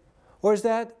 Or is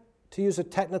that, to use a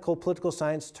technical political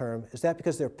science term, is that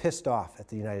because they're pissed off at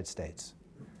the United States?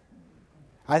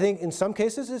 I think in some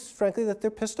cases it's frankly that they're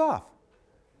pissed off.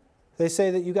 They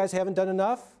say that you guys haven't done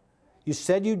enough. You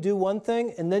said you'd do one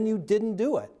thing, and then you didn't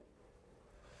do it.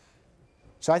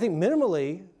 So I think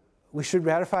minimally, we should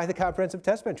ratify the Comprehensive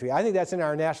Test Ban Treaty. I think that's in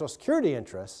our national security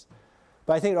interests.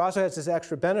 But I think it also has this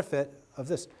extra benefit of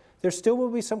this. There still will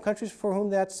be some countries for whom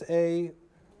that's a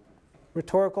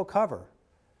rhetorical cover.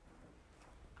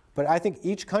 But I think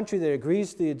each country that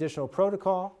agrees to the additional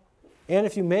protocol, and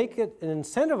if you make it and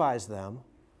incentivize them,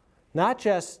 not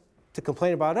just to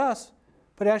complain about us,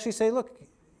 but actually say, look,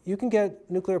 you can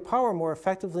get nuclear power more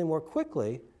effectively, more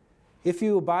quickly, if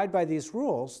you abide by these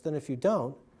rules than if you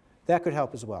don't, that could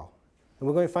help as well. And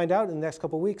we're going to find out in the next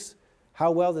couple of weeks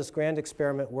how well this grand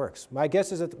experiment works. My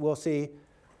guess is that we'll see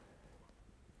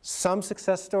some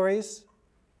success stories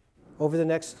over the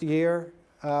next year,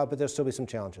 but there'll still be some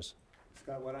challenges.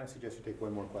 Scott, why don't I suggest you take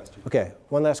one more question? Okay,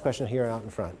 one last question here out in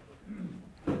front.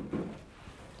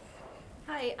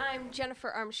 Hi, I'm Jennifer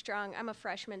Armstrong. I'm a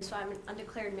freshman, so I'm an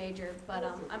undeclared major, but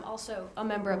I'm also a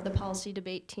member of the policy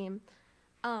debate team.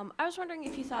 I was wondering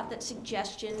if you thought that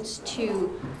suggestions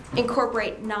to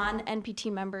incorporate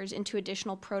non-NPT members into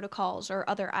additional protocols or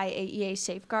other IAEA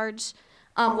safeguards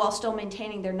while still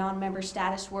maintaining their non-member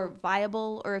status were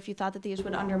viable, or if you thought that these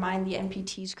would undermine the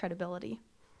NPT's credibility.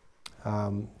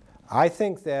 I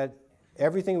think that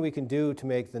everything we can do to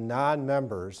make the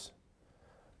non-members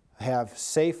have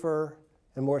safer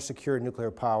and more secure nuclear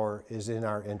power is in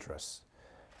our interests.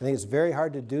 I think it's very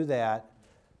hard to do that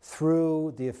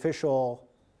through the official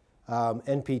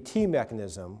NPT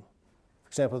mechanism. For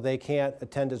example, they can't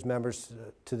attend as members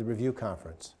to the review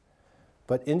conference.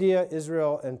 But India,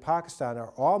 Israel, and Pakistan are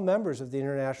all members of the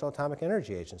International Atomic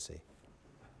Energy Agency.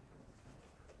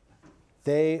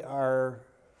 They are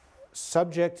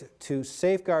subject to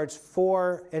safeguards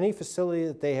for any facility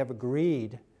that they have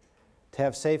agreed to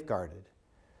have safeguarded.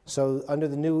 So under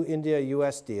the new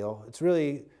India-US deal, it's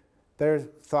really better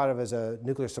thought of as a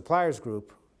nuclear suppliers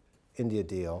group India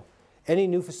deal. Any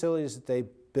new facilities that they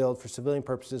build for civilian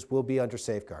purposes will be under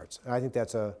safeguards. And I think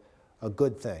that's a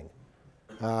good thing.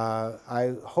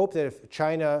 I hope that if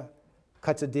China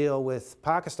cuts a deal with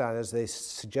Pakistan, as they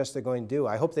suggest they're going to do,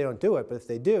 I hope they don't do it, but if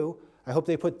they do, I hope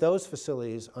they put those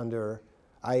facilities under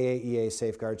IAEA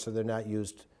safeguards so they're not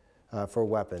used for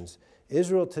weapons.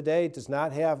 Israel today does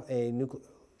not have a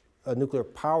nuclear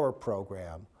power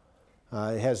program.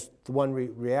 It has the one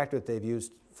reactor that they've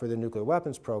used for the nuclear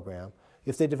weapons program.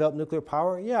 If they develop nuclear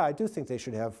power, yeah, I do think they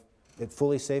should have it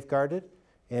fully safeguarded,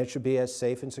 and it should be as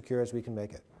safe and secure as we can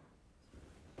make it.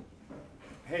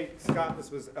 Hey, Scott,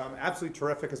 this was absolutely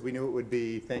terrific, as we knew it would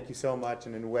be. Thank you so much.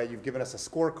 And in a way, you've given us a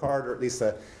scorecard, or at least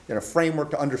a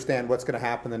framework to understand what's going to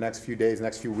happen the next few days,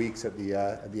 next few weeks at the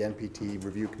NPT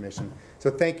Review Commission. So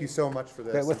thank you so much for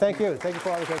this. Great. Well, thank you. Thank you for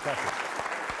all the great questions.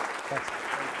 Thanks.